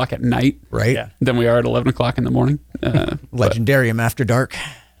 11 o'clock at night, right? Than we are at 11 o'clock in the morning. Legendarium After Dark.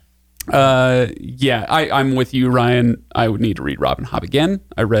 I'm with you, Ryan. I would need to read Robin Hobb again.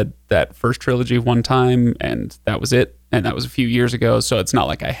 I read that first trilogy one time, and that was it. And that was a few years ago, so it's not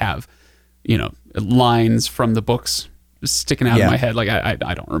like I have, lines from the books sticking out of my head. Like I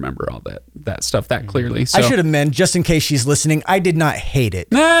don't remember all that stuff that clearly. So. I should amend, just in case she's listening, I did not hate it.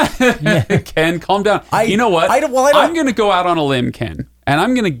 Ken, calm down. You know what? I'm going to go out on a limb, Ken, and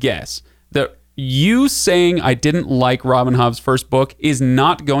I'm going to guess that you saying I didn't like Robin Hobb's first book is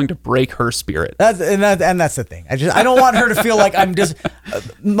not going to break her spirit. That's the thing. I don't want her to feel like I'm just.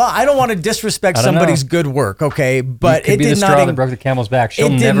 I don't want to disrespect somebody's good work. Okay, but it did not that broke the camel's back. She'll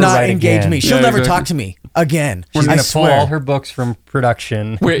never write engage again. me. She'll never talk to me again. We're going to pull all her books from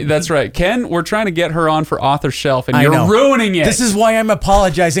production. Wait, that's right, Ken. We're trying to get her on for Author Shelf, and you're ruining it. This is why I'm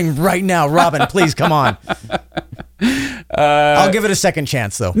apologizing right now, Robin. Please come on. I'll give it a second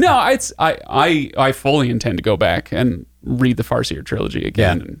chance, though. No, I fully intend to go back and read the Farseer trilogy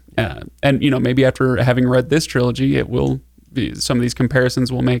again, and maybe after having read this trilogy, it will be, some of these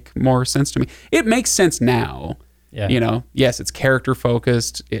comparisons will make more sense to me. It makes sense now. Yeah. Yes, it's character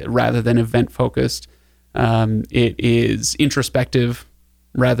focused rather than event focused. It is introspective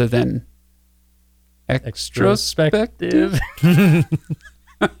rather than extrospective.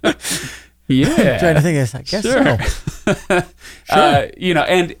 Yeah, I'm trying to think. I guess so. Sure.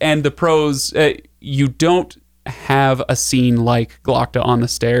 And the prose, you don't have a scene like Glokta on the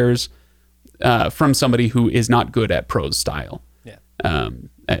stairs from somebody who is not good at prose style. Yeah.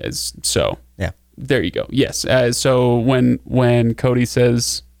 There you go. Yes. So when Cody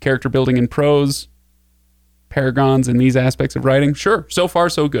says character building in prose, paragons in these aspects of writing, sure. So far,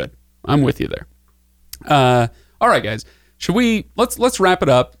 so good. I'm with you there. All right, guys. Should we let's wrap it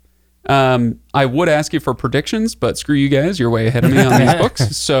up. I would ask you for predictions, but screw you guys. You're way ahead of me on these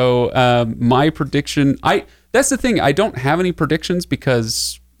books. So my prediction, that's the thing. I don't have any predictions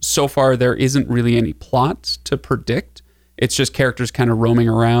because so far there isn't really any plot to predict. It's just characters kind of roaming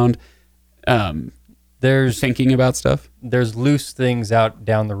around, thinking about stuff. There's loose things out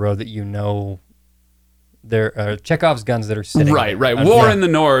down the road that there are Chekhov's guns that are sitting right. War in the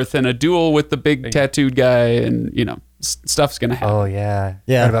North and a duel with the big tattooed guy, and stuff's gonna happen. Oh yeah.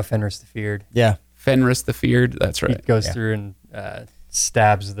 What about Fenris the Feared? Yeah, Fenris the Feared. That's right. He goes through and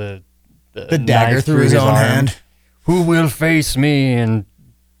stabs the dagger through his own hand. Who will face me? And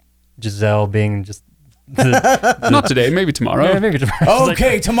Giselle being just not today, maybe tomorrow. Yeah, maybe tomorrow.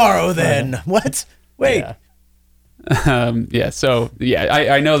 Okay, tomorrow then. What? Wait. Yeah. So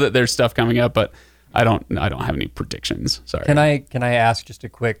I know that there's stuff coming up, but I don't have any predictions. Sorry. Can I ask just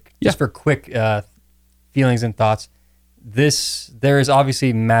for quick feelings and thoughts? There is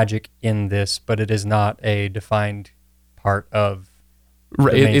obviously magic in this, but it is not a defined part of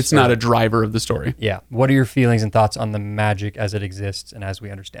it's not a driver of the story. Yeah. What are your feelings and thoughts on the magic as it exists and as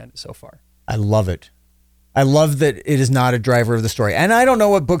we understand it so far? I love it. I love that it is not a driver of the story. And I don't know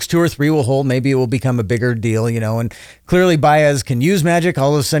what books 2 or 3 will hold. Maybe it will become a bigger deal, and clearly Baez can use magic.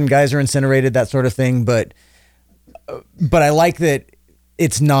 All of a sudden guys are incinerated, that sort of thing. But I like that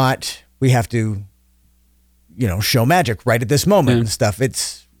it's not, we have to, show magic right at this moment and stuff.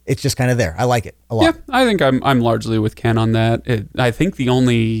 It's just kind of there. I like it a lot. Yeah, I think I'm largely with Ken on that. I think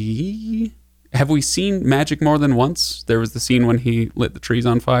have we seen magic more than once? There was the scene when he lit the trees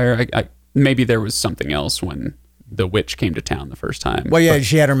on fire. Maybe there was something else when the witch came to town the first time. Well, yeah,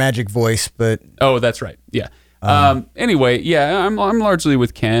 she had her magic voice, but... Oh, that's right. Yeah. Anyway, yeah, I'm largely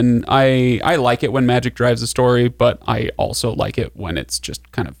with Ken. I like it when magic drives a story, but I also like it when it's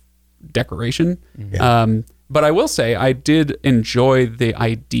just kind of decoration. Yeah. But I will say I did enjoy the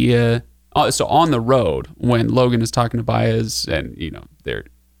idea. So on the road, when Logan is talking to Baez and,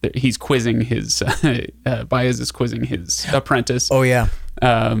 he's quizzing his Baez is quizzing his apprentice. Oh yeah.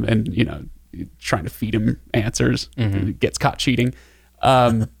 And trying to feed him answers. Mm-hmm. Gets caught cheating.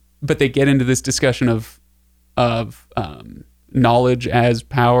 But they get into this discussion of knowledge as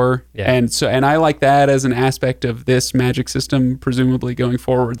power. Yeah. And I like that as an aspect of this magic system, presumably going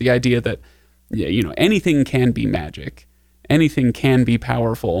forward, the idea that, anything can be magic, anything can be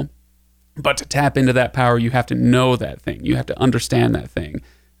powerful, but to tap into that power, you have to know that thing. You have to understand that thing.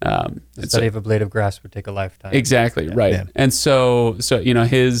 The study of a blade of grass would take a lifetime. Exactly. Yeah. Right. Yeah. And so,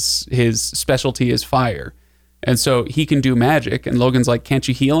 his specialty is fire. And so he can do magic, and Logan's like, "Can't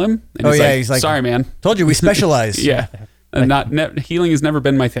you heal him?" And he's like, "Sorry, man. Told you we specialize." Yeah, and healing has never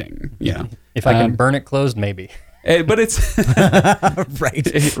been my thing. You know, if I can burn it closed, maybe. But it's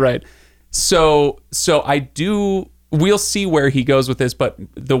right, right. So I do. We'll see where he goes with this, but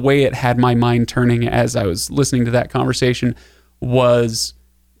the way it had my mind turning as I was listening to that conversation was,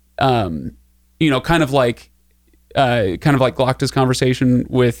 kind of like Glocta's conversation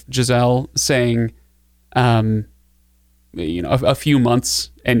with Giselle saying, a few months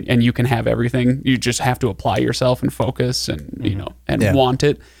and you can have everything. You just have to apply yourself and focus and, want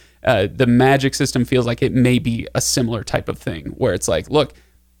it. The magic system feels like it may be a similar type of thing where it's like, look,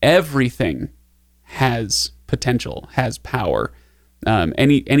 everything has potential, has power.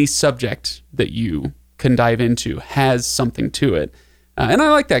 Any subject that you can dive into has something to it. And I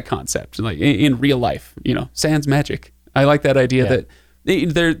like that concept, like in real life, sans magic. I like that idea that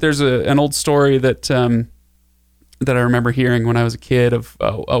there's an old story that I remember hearing when I was a kid of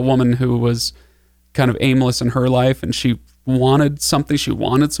a woman who was kind of aimless in her life, and she wanted something. She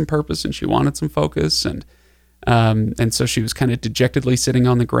wanted some purpose, and she wanted some focus, and so she was kind of dejectedly sitting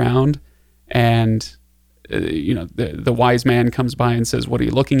on the ground, and the wise man comes by and says, "What are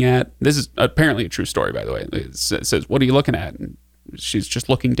you looking at?" This is apparently a true story, by the way. It says, "What are you looking at?" And she's just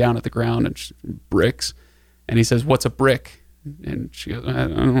looking down at the ground and bricks, and he says, "What's a brick?" And she goes, "I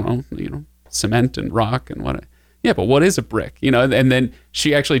don't know, cement and rock and what." Yeah, but what is a brick? And then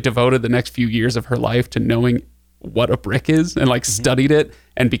she actually devoted the next few years of her life to knowing what a brick is and studied it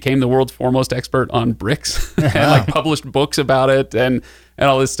and became the world's foremost expert on bricks and published books about it and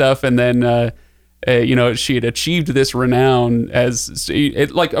all this stuff. And then, she had achieved this renown as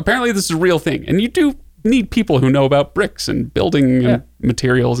apparently this is a real thing. And you do need people who know about bricks and building and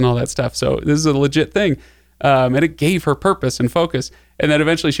materials and all that stuff. So this is a legit thing. And it gave her purpose and focus. And then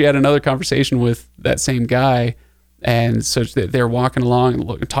eventually she had another conversation with that same guy. And so they're walking along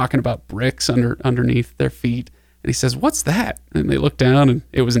and talking about bricks underneath their feet. And he says, "What's that?" And they look down, and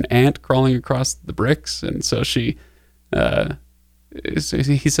it was an ant crawling across the bricks. And so he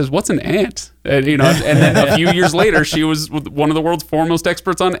says, "What's an ant?" And, and then a few years later, she was one of the world's foremost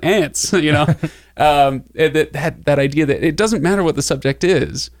experts on ants, that idea that it doesn't matter what the subject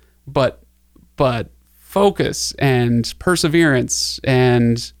is, but focus and perseverance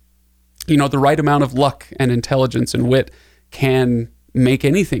and the right amount of luck and intelligence and wit can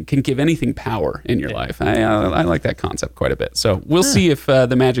give anything power in your life. I like that concept quite a bit. So we'll see if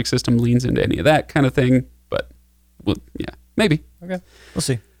the magic system leans into any of that kind of thing, but maybe. Okay, we'll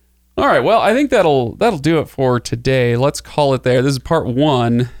see. All right, well, I think that'll do it for today. Let's call it there. This is part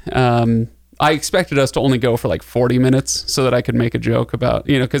 1. I expected us to only go for 40 minutes so that I could make a joke about,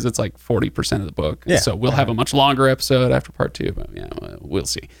 because it's 40% of the book. Yeah. So we'll have a much longer episode after part 2, but we'll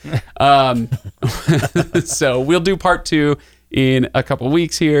see. So we'll do part 2 in a couple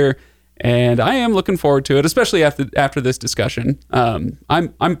weeks here, and I am looking forward to it, especially after this discussion. I'm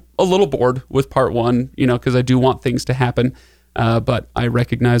a little bored with part 1, because I do want things to happen, but I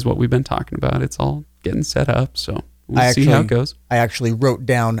recognize what we've been talking about. It's all getting set up, so we'll see how it goes. I actually wrote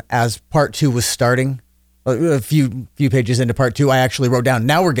down as part 2 was starting, a few pages into part 2, I actually wrote down,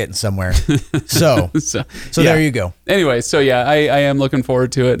 now we're getting somewhere. So there you go. Anyway, so I am looking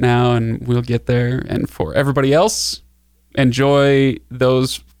forward to it now, and we'll get there. And for everybody else, enjoy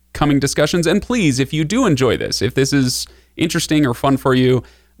those coming discussions. And please, if you do enjoy this, if this is interesting or fun for you,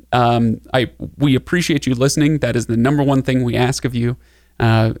 we appreciate you listening. That is the number one thing we ask of you.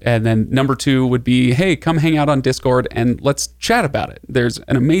 And then number 2 would be, hey, come hang out on Discord and let's chat about it. There's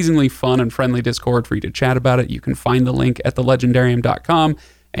an amazingly fun and friendly Discord for you to chat about it. You can find the link at thelegendarium.com,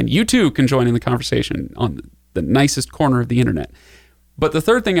 and you too can join in the conversation on the nicest corner of the internet. But the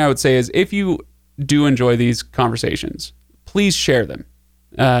third thing I would say is, if you do enjoy these conversations, please share them.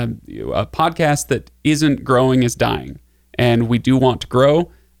 A podcast that isn't growing is dying, and we do want to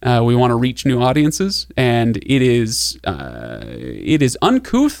grow. We want to reach new audiences, and it is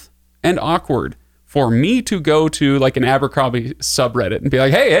uncouth and awkward for me to go to like an Abercrombie subreddit and be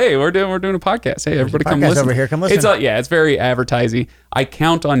like, hey, we're doing a podcast. Hey, everybody come listen. Over here, come listen. It's very advertising. I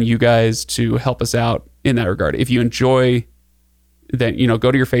count on you guys to help us out in that regard. If you enjoy that,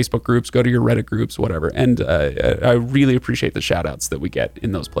 go to your Facebook groups, go to your Reddit groups, whatever. And I really appreciate the shout outs that we get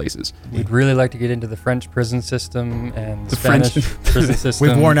in those places. We'd really like to get into the French prison system and the Spanish prison system.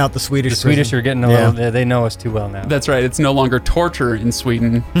 We've worn out the Swedish. The Swedish are getting a little, they know us too well now. That's right. It's no longer torture in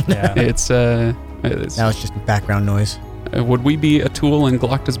Sweden. Yeah. It's now it's just background noise. Would we be a tool in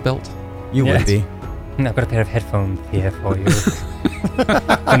Glocta's belt? You would be. I've got a pair of headphones here for you.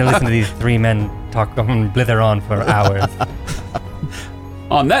 I'm going to listen to these three men talk and blither on for hours.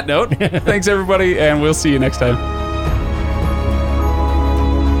 On that note, thanks everybody, and we'll see you next time.